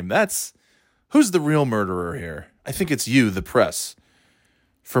her name. Who's the real murderer here? I think it's you, the press,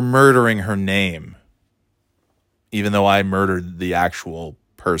 for murdering her name, even though I murdered the actual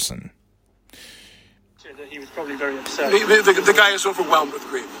person. He was probably very upset. The guy is overwhelmed with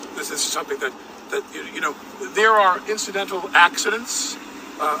grief. This is something that there are incidental accidents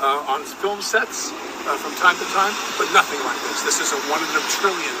on film sets from time to time, but nothing like this. This is a 1 in a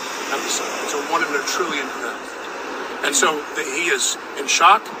trillion episode. It's a 1 in a trillion event. And so he is in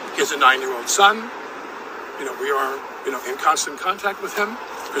shock. He has a 9-year-old son. We are, in constant contact with him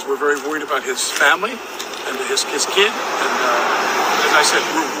because we're very worried about his family and his kid. And as I said,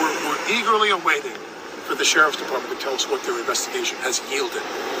 we're eagerly awaiting for the sheriff's department to tell us what their investigation has yielded.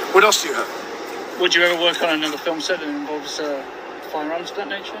 What else do you have? Would you ever work on another film set that involves firearms of that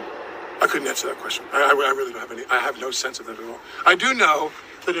nature? I couldn't answer that question. I really don't have any. I have no sense of that at all. I do know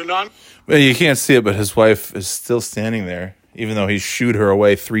that Well, you can't see it, but his wife is still standing there, even though he's shooed her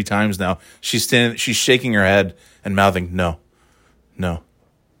away 3 times now. She's shaking her head and mouthing, no, no.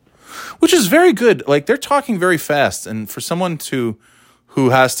 Which is very good. Like, they're talking very fast. And for someone who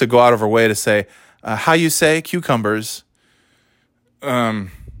has to go out of her way to say, how you say cucumbers,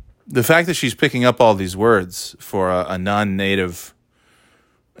 the fact that she's picking up all these words for a non-native,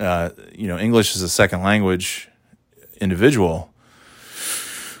 English as a second language individual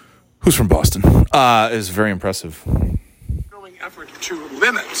who's from Boston, is very impressive. Growing effort to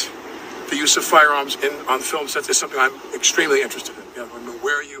limit the use of firearms on film sets is something I'm extremely interested in.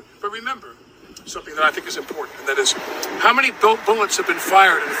 But remember something that I think is important, and that is how many bullets have been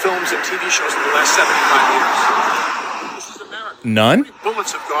fired in films and TV shows in the last 75 years? This is America. None? How many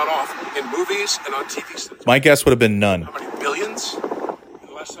bullets have gone off in movies and on TV sets? My guess would have been none. How many billions in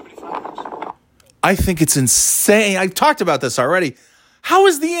the last 75 years? I think it's insane. I've talked about this already. How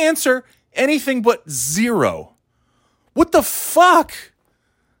is the answer anything but 0? What the fuck?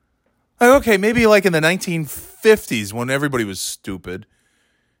 Like, okay, maybe like in the 1950s when everybody was stupid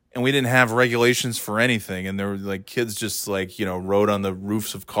and we didn't have regulations for anything and there were like kids just like, rode on the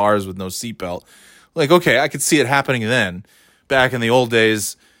roofs of cars with no seatbelt. Like, okay, I could see it happening then. Back in the old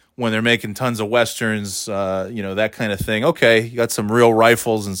days when they're making tons of Westerns, that kind of thing. Okay, you got some real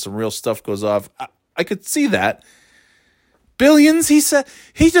rifles and some real stuff goes off. I could see that. Billions, he said.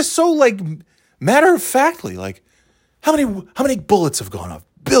 He's just so like matter-of-factly, like, how many bullets have gone off?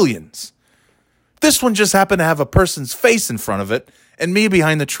 Billions. This one just happened to have a person's face in front of it and me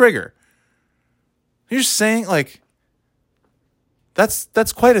behind the trigger. You're saying, like,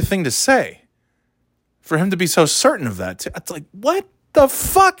 that's quite a thing to say. For him to be so certain of that. It's like, what the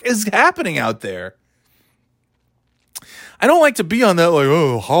fuck is happening out there? I don't like to be on that, like,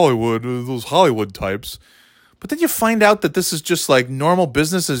 oh, Hollywood, those Hollywood types. But then you find out that this is just like normal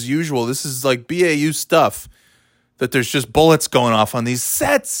business as usual. This is like BAU stuff. That there's just bullets going off on these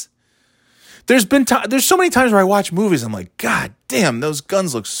sets. There's so many times where I watch movies, I'm like, God damn, those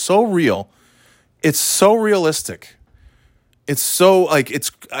guns look so real. It's so realistic. It's so like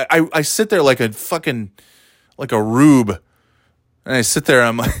I sit there like a fucking like a rube, and I sit there and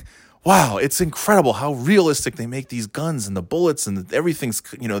I'm like, wow, it's incredible how realistic they make these guns and the bullets and everything's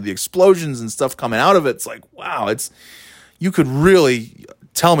the explosions and stuff coming out of it. It's like, wow, you could really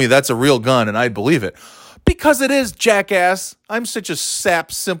tell me that's a real gun and I'd believe it. Because it is, jackass. I'm such a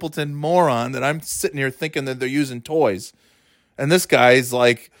sap, simpleton moron that I'm sitting here thinking that they're using toys. And this guy's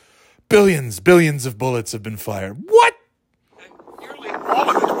like, billions of bullets have been fired. What? And nearly all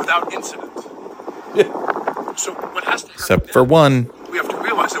of it without incident. Yeah. So what has to happen Except now, for one. we have to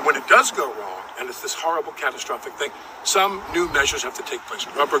realize that when it does go wrong, and it's this horrible, catastrophic thing, some new measures have to take place.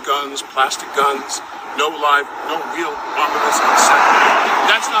 Rubber guns, plastic guns, no real armaments on set.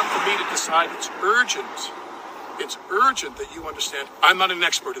 That's not for me to decide. It's urgent. It's urgent that you understand I'm not an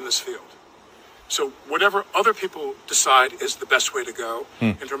expert in this field. So whatever other people decide is the best way to go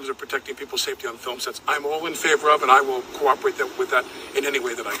in terms of protecting people's safety on film sets, I'm all in favor of, and I will cooperate with that in any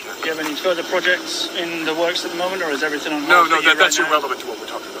way that I can. Do you have any further projects in the works at the moment, or is everything on No, hold? that's irrelevant to what we're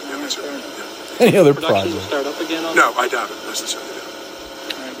talking about. Yeah, that's it. Any other Production will project? start up again on No, I doubt it. Necessarily doubt.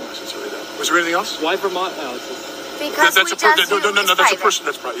 Was there anything else? Why Vermont? Because That's we a person. just No, it's that's a private. person.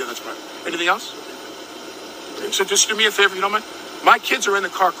 That's private. Yeah, that's private. Anything else? So just do me a favor, if you don't mind. My kids are in the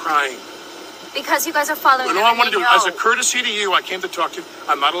car crying. Because you guys are following And them all I and want to they do, as a know. courtesy to you, I came to talk to you.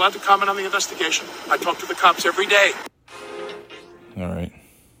 I'm not allowed to comment on the investigation. I talk to the cops every day. All right.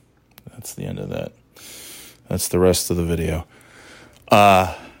 That's the end of that. That's the rest of the video.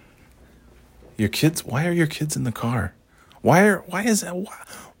 Your kids, why are your kids in the car? Why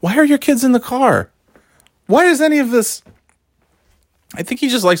are your kids in the car? Why is any of this? I think he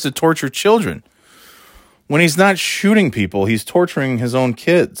just likes to torture children. When he's not shooting people, he's torturing his own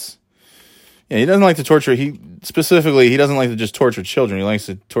kids. Yeah, he doesn't like to torture. He doesn't like to just torture children. He likes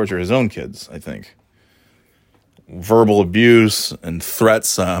to torture his own kids, I think. Verbal abuse and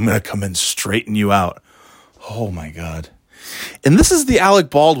threats. I'm going to come and straighten you out. Oh, my God. And this is the Alec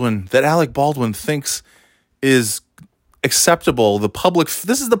Baldwin that Alec Baldwin thinks is acceptable.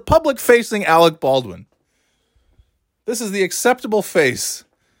 This is the public-facing Alec Baldwin. This is the acceptable face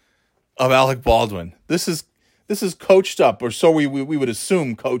of Alec Baldwin. This is coached up, or so we would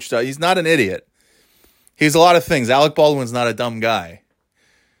assume coached up. He's not an idiot. He's a lot of things. Alec Baldwin's not a dumb guy.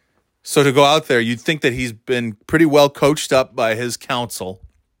 So to go out there, you'd think that he's been pretty well coached up by his counsel,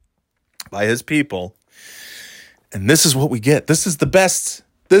 by his people. And this is what we get. This is the best.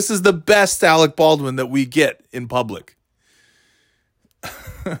 This is the best Alec Baldwin that we get in public.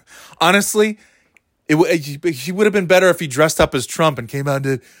 Honestly, he would have been better if he dressed up as Trump and came out and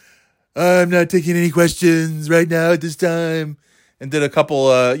did, I'm not taking any questions right now at this time, and did a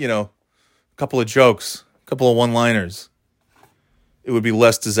couple of jokes, a couple of one-liners. It would be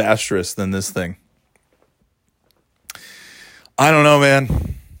less disastrous than this thing. I don't know,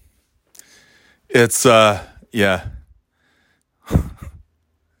 man. It's yeah.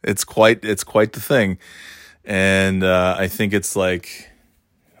 It's quite the thing. And I think it's like,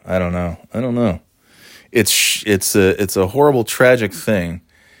 I don't know. It's a horrible, tragic thing.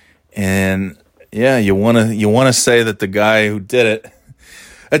 And yeah, you want to say that the guy who did it,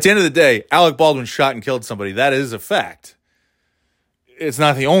 at the end of the day, Alec Baldwin shot and killed somebody. That is a fact. It's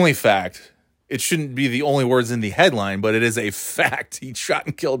not the only fact. It shouldn't be the only words in the headline, but it is a fact. He shot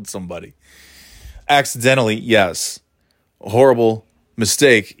and killed somebody. Accidentally, yes. A horrible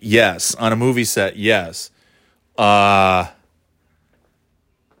mistake, yes. On a movie set, yes. That's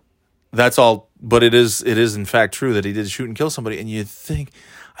all. But it is in fact true that he did shoot and kill somebody. And you think,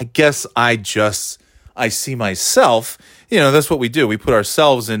 I guess I see myself. That's what we do. We put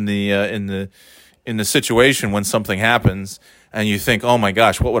ourselves in the situation when something happens, and you think, oh my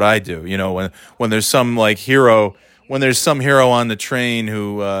gosh, what would I do? When there's some hero, when there's some hero on the train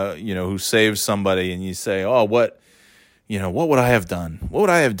who saves somebody, and you say, oh, what would I have done? What would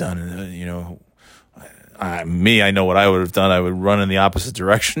I have done? I know what I would have done. I would run in the opposite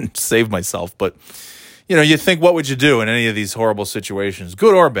direction to save myself. But, you think, what would you do in any of these horrible situations,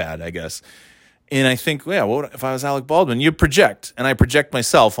 good or bad, I guess? And I think, yeah, if I was Alec Baldwin, you project, and I project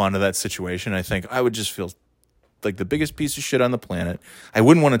myself onto that situation. I think I would just feel like the biggest piece of shit on the planet. I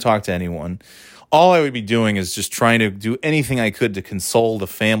wouldn't want to talk to anyone. All I would be doing is just trying to do anything I could to console the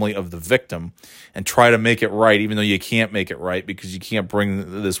family of the victim and try to make it right, even though you can't make it right because you can't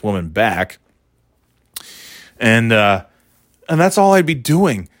bring this woman back. And that's all I'd be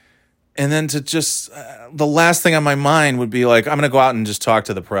doing. And then to just, the last thing on my mind would be like, I'm going to go out and just talk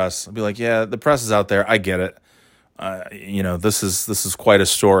to the press. I'd be like, yeah, the press is out there. I get it. This is quite a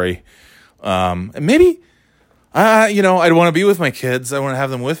story. And maybe, I'd want to be with my kids. I want to have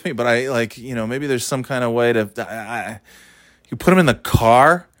them with me, but maybe there's some kind of way to, you put them in the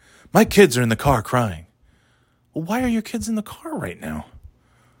car. My kids are in the car crying. Well, why are your kids in the car right now?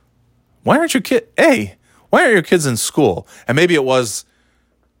 Why aren't your why are your kids in school? And maybe it was,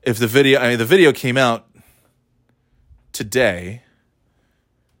 if the video came out today,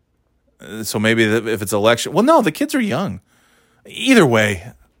 so maybe if it's election, well, no, the kids are young. Either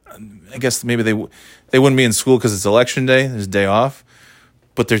way, I guess maybe they wouldn't be in school because it's election day. There's a day off,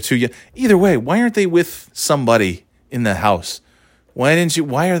 but they're too young. Either way, why aren't they with somebody in the house? Why did you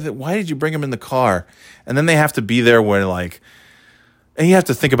bring them in the car? And then they have to be there and you have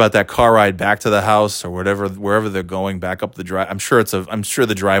to think about that car ride back to the house or wherever they're going back up the drive. I'm sure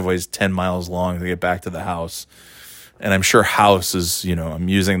the driveway is 10 miles long to get back to the house. And I'm sure house is, I'm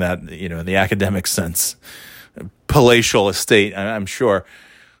using that, in the academic sense, palatial estate. I'm sure.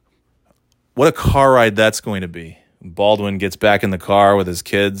 What a car ride that's going to be. Baldwin gets back in the car with his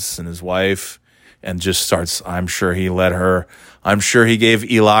kids and his wife and just starts, I'm sure he gave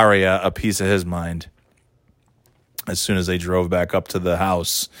Ilaria a piece of his mind. As soon as they drove back up to the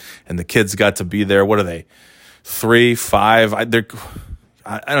house and the kids got to be there. What are they? 3, 5? I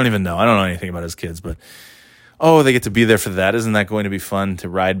don't even know. I don't know anything about his kids, but they get to be there for that. Isn't that going to be fun to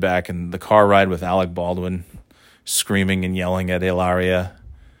ride back in the car ride with Alec Baldwin screaming and yelling at Ilaria?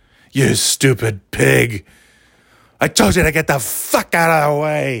 You stupid pig. I told you to get the fuck out of the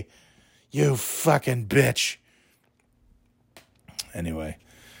way. You fucking bitch. Anyway.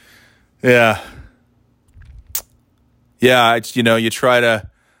 Yeah. Yeah, you try to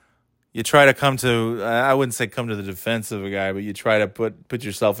come to, I wouldn't say come to the defense of a guy, but you try to put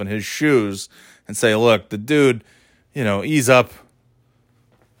yourself in his shoes and say, look, the dude, ease up.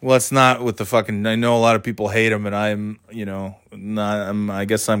 Let's not with the fucking, I know a lot of people hate him, and I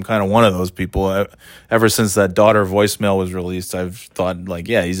guess I'm kind of one of those people. Ever since that daughter voicemail was released, I've thought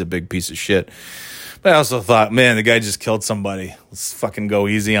yeah, he's a big piece of shit. But I also thought, man, the guy just killed somebody. Let's fucking go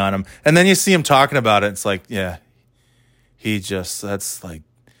easy on him. And then you see him talking about it. It's like, yeah. That's like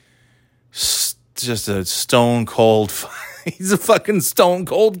just a stone cold, he's a fucking stone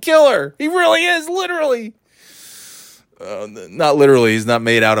cold killer. He really is, literally. not literally, he's not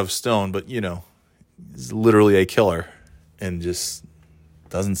made out of stone, but, he's literally a killer and just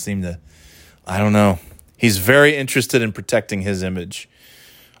doesn't seem to, I don't know. He's very interested in protecting his image.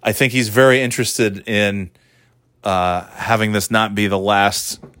 I think he's very interested in having this not be the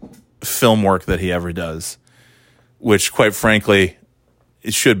last film work that he ever does, which, quite frankly,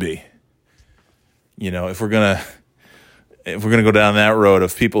 it should be. If we're gonna go down that road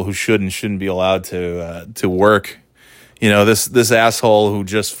of people who should and shouldn't be allowed to work, this asshole who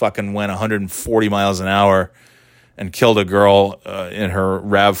just fucking went 140 miles an hour and killed a girl in her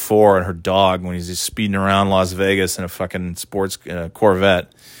RAV4 and her dog when he's just speeding around Las Vegas in a fucking sports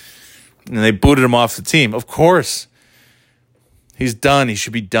Corvette. And they booted him off the team. Of course. He's done. He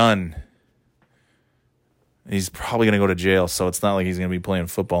should be done. He's probably going to go to jail, so it's not like he's going to be playing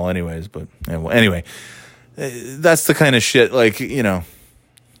football anyways. But anyway, that's the kind of shit, I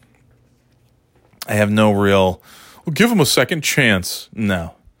have no real, well, give him a second chance.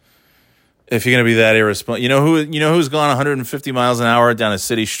 No. If you're going to be that irresponsible. Who's gone 150 miles an hour down a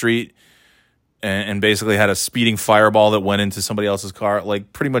city street and basically had a speeding fireball that went into somebody else's car?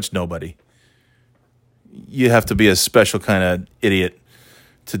 Pretty much nobody. You have to be a special kind of idiot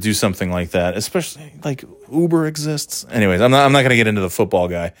to do something like that, especially Uber exists. Anyways, I'm not going to get into the football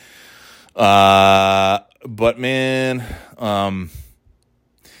guy. But man,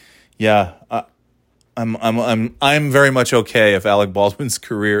 yeah, I'm very much okay if Alec Baldwin's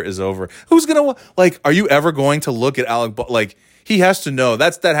career is over. Who's gonna are you ever going to look at Alec he has to know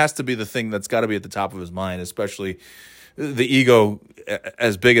that has to be the thing that's got to be at the top of his mind, especially the ego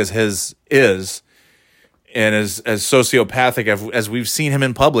as big as his is. And as sociopathic as we've seen him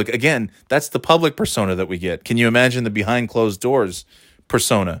in public. Again, that's the public persona that we get. Can you imagine the behind closed doors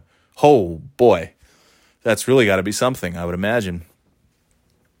persona? Oh, boy. That's really got to be something, I would imagine.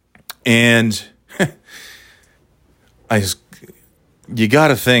 And you got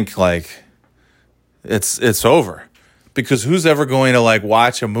to think, it's over. Because who's ever going to,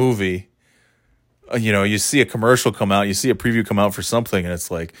 watch a movie? You see a commercial come out, you see a preview come out for something, and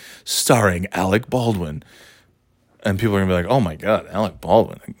it's starring Alec Baldwin. And people are going to be like, oh my God, Alec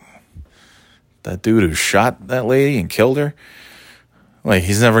Baldwin. That dude who shot that lady and killed her?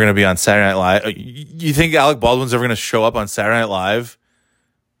 He's never going to be on Saturday Night Live. You think Alec Baldwin's ever going to show up on Saturday Night Live?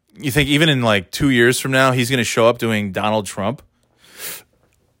 You think even in 2 years from now, he's going to show up doing Donald Trump?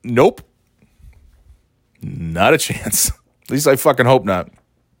 Nope. Not a chance. At least I fucking hope not.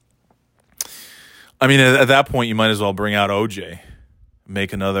 I mean, at that point, you might as well bring out OJ,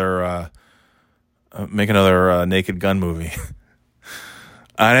 make another Naked Gun movie.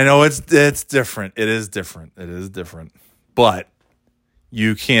 I know it's different. It is different. But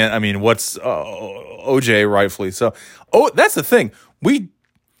you can't. I mean, what's OJ rightfully so? Oh, that's the thing.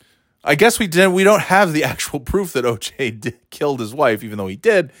 I guess we don't have the actual proof that OJ killed his wife, even though he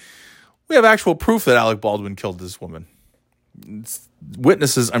did. We have actual proof that Alec Baldwin killed this woman.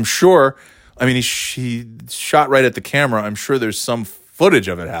 Witnesses, I'm sure. I mean, he shot right at the camera. I'm sure there's some footage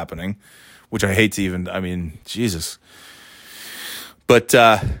of it happening, which I hate to even, Jesus. But,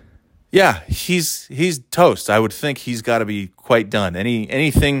 yeah, he's toast. I would think he's got to be quite done.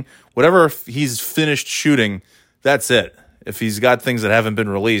 Anything, whatever he's finished shooting, that's it. If he's got things that haven't been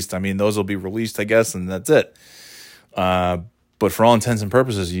released, those will be released, I guess, and that's it. But for all intents and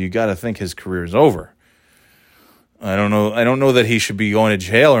purposes, you got to think his career is over. I don't know that he should be going to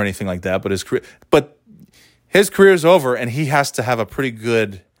jail or anything like that, but his career is over, and he has to have a pretty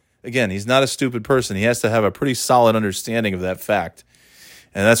good. Again, he's not a stupid person. He has to have a pretty solid understanding of that fact,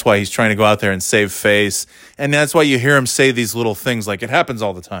 and that's why he's trying to go out there and save face. And that's why you hear him say these little things like it happens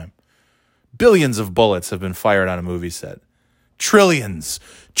all the time. Billions of bullets have been fired on a movie set. Trillions.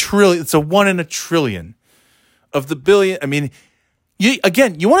 It's a 1 in a trillion of the billion. I mean, you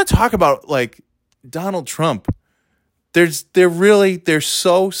want to talk about Donald Trump. They're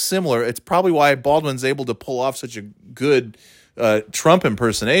so similar. It's probably why Baldwin's able to pull off such a good Trump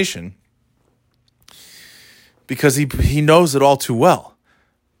impersonation, because he knows it all too well.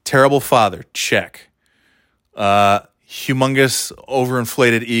 Terrible father, check. Humongous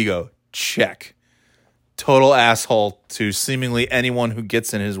overinflated ego, check. Total asshole to seemingly anyone who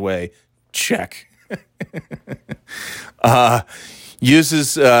gets in his way, check.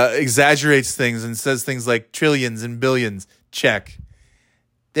 Exaggerates things and says things like trillions and billions. Check.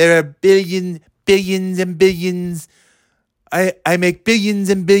 There are billions and billions. I make billions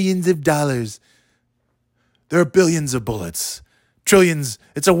and billions of dollars. There are billions of bullets. Trillions.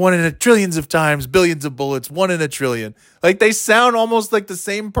 It's a 1 in a trillions of times. Billions of bullets. 1 in a trillion. They sound almost like the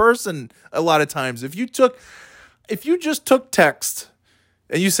same person a lot of times. If you just took text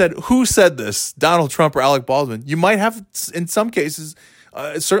and you said, who said this, Donald Trump or Alec Baldwin, you might have, in some cases,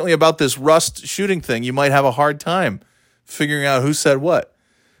 certainly about this Rust shooting thing, you might have a hard time figuring out who said what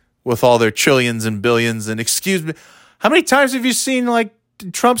with all their trillions and billions. And excuse me, how many times have you seen like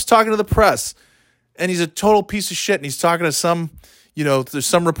Trump's talking to the press and he's a total piece of shit and he's talking to some, there's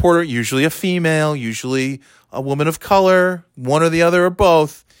some reporter, usually a female, usually a woman of color, one or the other or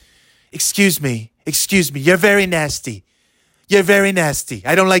both. Excuse me, you're very nasty. You're very nasty.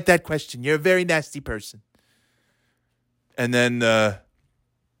 I don't like that question. You're a very nasty person. And then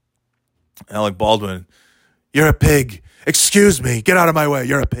Alec Baldwin, you're a pig. Excuse me. Get out of my way.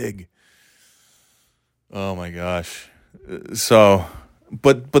 You're a pig. Oh, my gosh. So,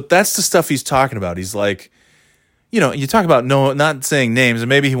 but that's the stuff he's talking about. He's like, you talk about not saying names, and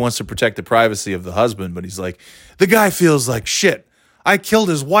maybe he wants to protect the privacy of the husband, but he's like, the guy feels like shit. I killed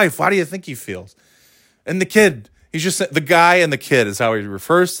his wife. Why do you think he feels? And the kid, he's just, the guy and the kid is how he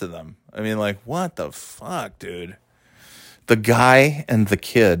refers to them. I mean, like, what the fuck, dude? The guy and the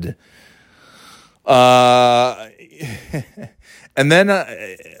kid. And then,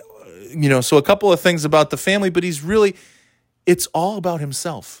 so a couple of things about the family, but it's all about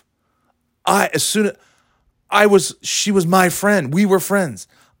himself. She was my friend. We were friends.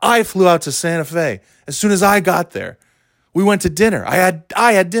 I flew out to Santa Fe. As soon as I got there, we went to dinner.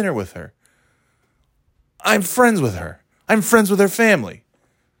 I had dinner with her. I'm friends with her. I'm friends with her family.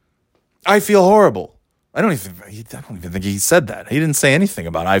 I feel horrible. I don't even think he said that. He didn't say anything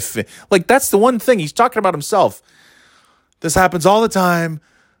about that's the one thing he's talking about himself. This happens all the time.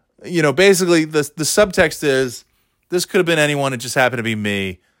 Basically the subtext is this could have been anyone. It just happened to be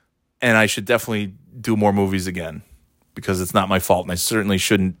me. And I should definitely do more movies again because it's not my fault. And I certainly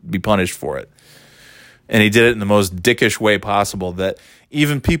shouldn't be punished for it. And he did it in the most dickish way possible that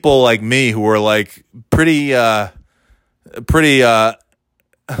even people like me who were like pretty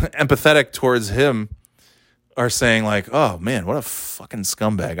empathetic towards him are saying like, oh man, what a fucking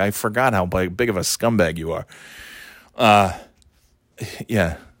scumbag. I forgot how big of a scumbag you are.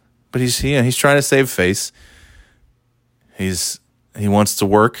 Yeah, but he's trying to save face. He wants to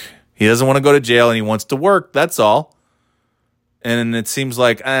work. He doesn't want to go to jail and he wants to work. That's all. And it seems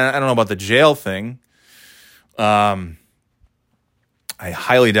like, I don't know about the jail thing. I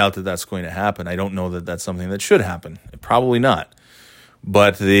highly doubt that that's going to happen. I don't know that that's something that should happen. Probably not.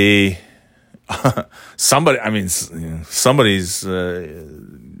 But somebody's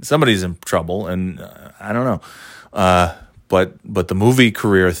in trouble, and I don't know. But the movie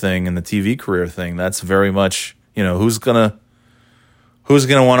career thing and the TV career thing, that's very much, who's gonna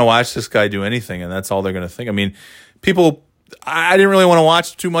want to watch this guy do anything, and that's all they're gonna think. I mean, people. I didn't really want to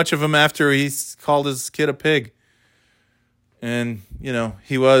watch too much of him after he called his kid a pig. And,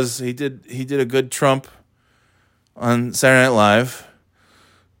 he did a good Trump on Saturday Night Live.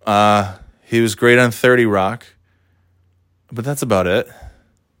 He was great on 30 Rock. But that's about it.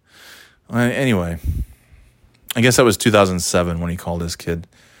 Anyway, I guess that was 2007 when he called his kid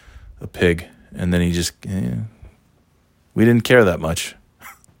a pig. And then he just, we didn't care that much.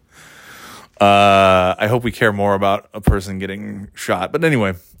 I hope we care more about a person getting shot. But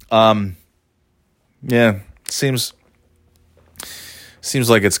anyway, seems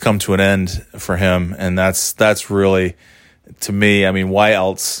like it's come to an end for him, and that's really, to me, I mean, why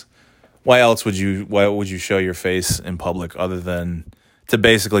else would you show your face in public other than to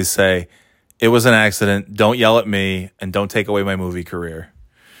basically say it was an accident, don't yell at me, and don't take away my movie career?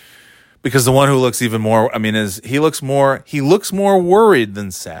 Because the one who looks even more, he looks more worried than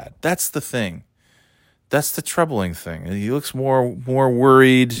sad. That's the thing. That's the troubling thing. He looks more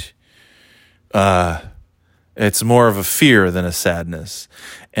worried. It's more of a fear than a sadness.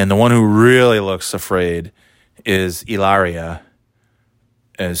 And the one who really looks afraid is Ilaria,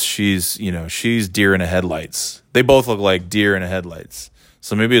 as she's deer in the headlights. They both look like deer in the headlights.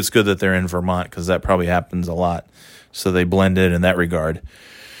 So maybe it's good that they're in Vermont because that probably happens a lot. So they blend in that regard.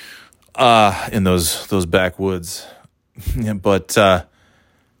 In those backwoods. But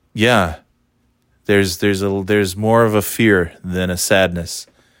there's more of a fear than a sadness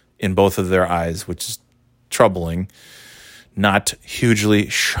in both of their eyes, which is troubling, not hugely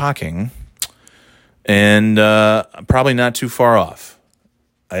shocking, and probably not too far off.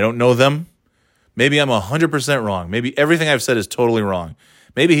 I don't know them. Maybe I'm 100% wrong. Maybe everything I've said is totally wrong.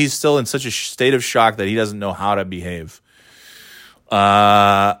 Maybe he's still in such a state of shock that he doesn't know how to behave.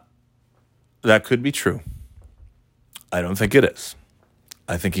 That could be true. I don't think it is.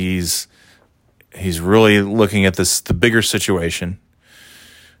 I think he's really looking at the bigger situation,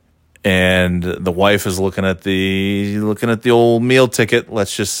 and the wife is looking at the old meal ticket,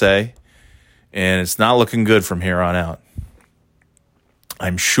 let's just say, and it's not looking good from here on out.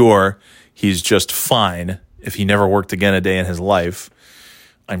 I'm sure he's just fine. If he never worked again a day in his life,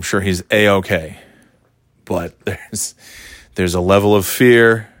 I'm sure he's A-okay. But there's a level of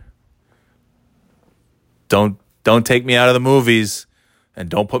fear. Don't take me out of the movies, and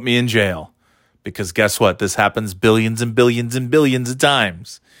don't put me in jail. Because guess what? This happens billions and billions and billions of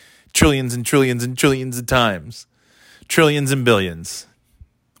times. Trillions and trillions and trillions of times. Trillions and billions.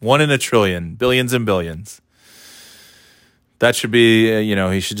 1 in a trillion. Billions and billions. That should be,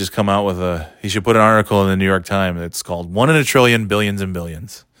 he should just come out with he should put an article in the New York Times that's called 1 in a trillion, billions and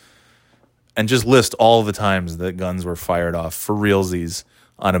billions. And just list all the times that guns were fired off for realsies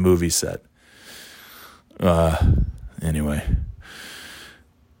on a movie set. Anyway.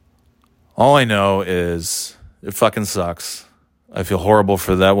 All I know is it fucking sucks. I feel horrible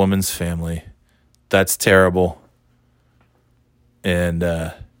for that woman's family. That's terrible. And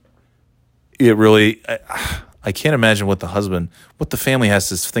it really... I can't imagine what the family has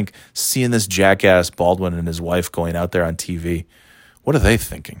to think, seeing this jackass Baldwin and his wife going out there on TV. What are they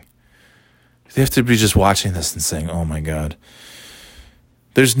thinking? They have to be just watching this and saying, oh my God.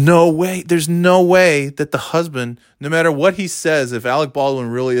 There's no way that the husband, no matter what he says, if Alec Baldwin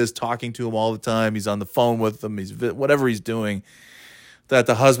really is talking to him all the time, he's on the phone with them, whatever he's doing, that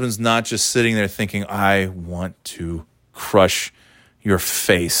the husband's not just sitting there thinking, I want to crush your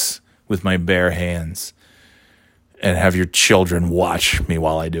face with my bare hands and have your children watch me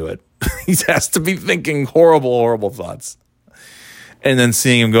while I do it. He has to be thinking horrible, horrible thoughts. And then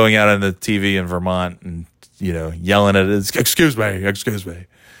seeing him going out on the TV in Vermont and, yelling at it, excuse me.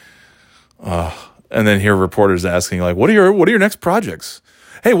 And then hear reporters asking, like, what are your next projects?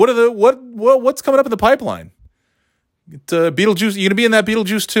 Hey, what's coming up in the pipeline? Beetlejuice, you gonna be in that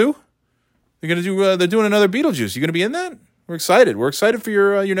Beetlejuice too? They're doing another Beetlejuice. You gonna be in that? We're excited. We're excited for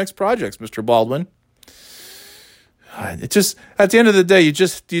your next projects, Mr. Baldwin. It just, at the end of the day, you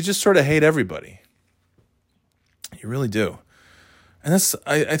just sort of hate everybody. You really do. And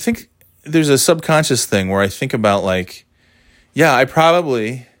I think there's a subconscious thing where I think about like, yeah, I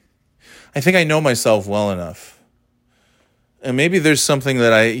think I know myself well enough. And maybe there's something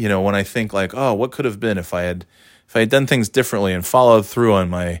that when I think like, oh, what could have been if I had done things differently and followed through on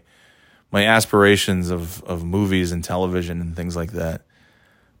my aspirations of movies and television and things like that.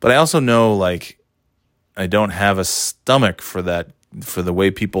 But I also know like, I don't have a stomach for that, for the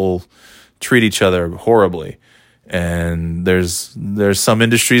way people treat each other horribly. And there's some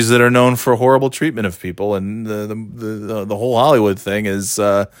industries that are known for horrible treatment of people, and the whole Hollywood thing is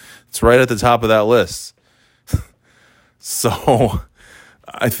it's right at the top of that list. So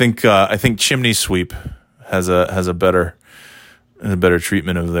I think Chimney Sweep has a better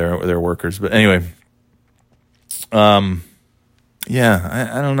treatment of their workers. But anyway, yeah,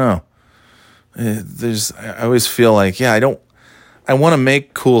 I don't know. I always feel like, I want to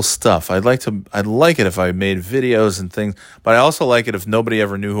make cool stuff. I'd like it if I made videos and things, but I also like it if nobody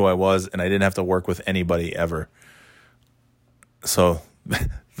ever knew who I was and I didn't have to work with anybody ever. So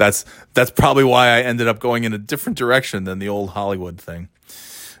that's probably why I ended up going in a different direction than the old Hollywood thing.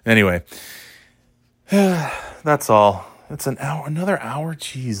 Anyway, that's all. It's another hour.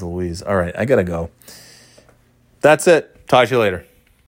 Jeez Louise. All right, I gotta go. That's it. Talk to you later.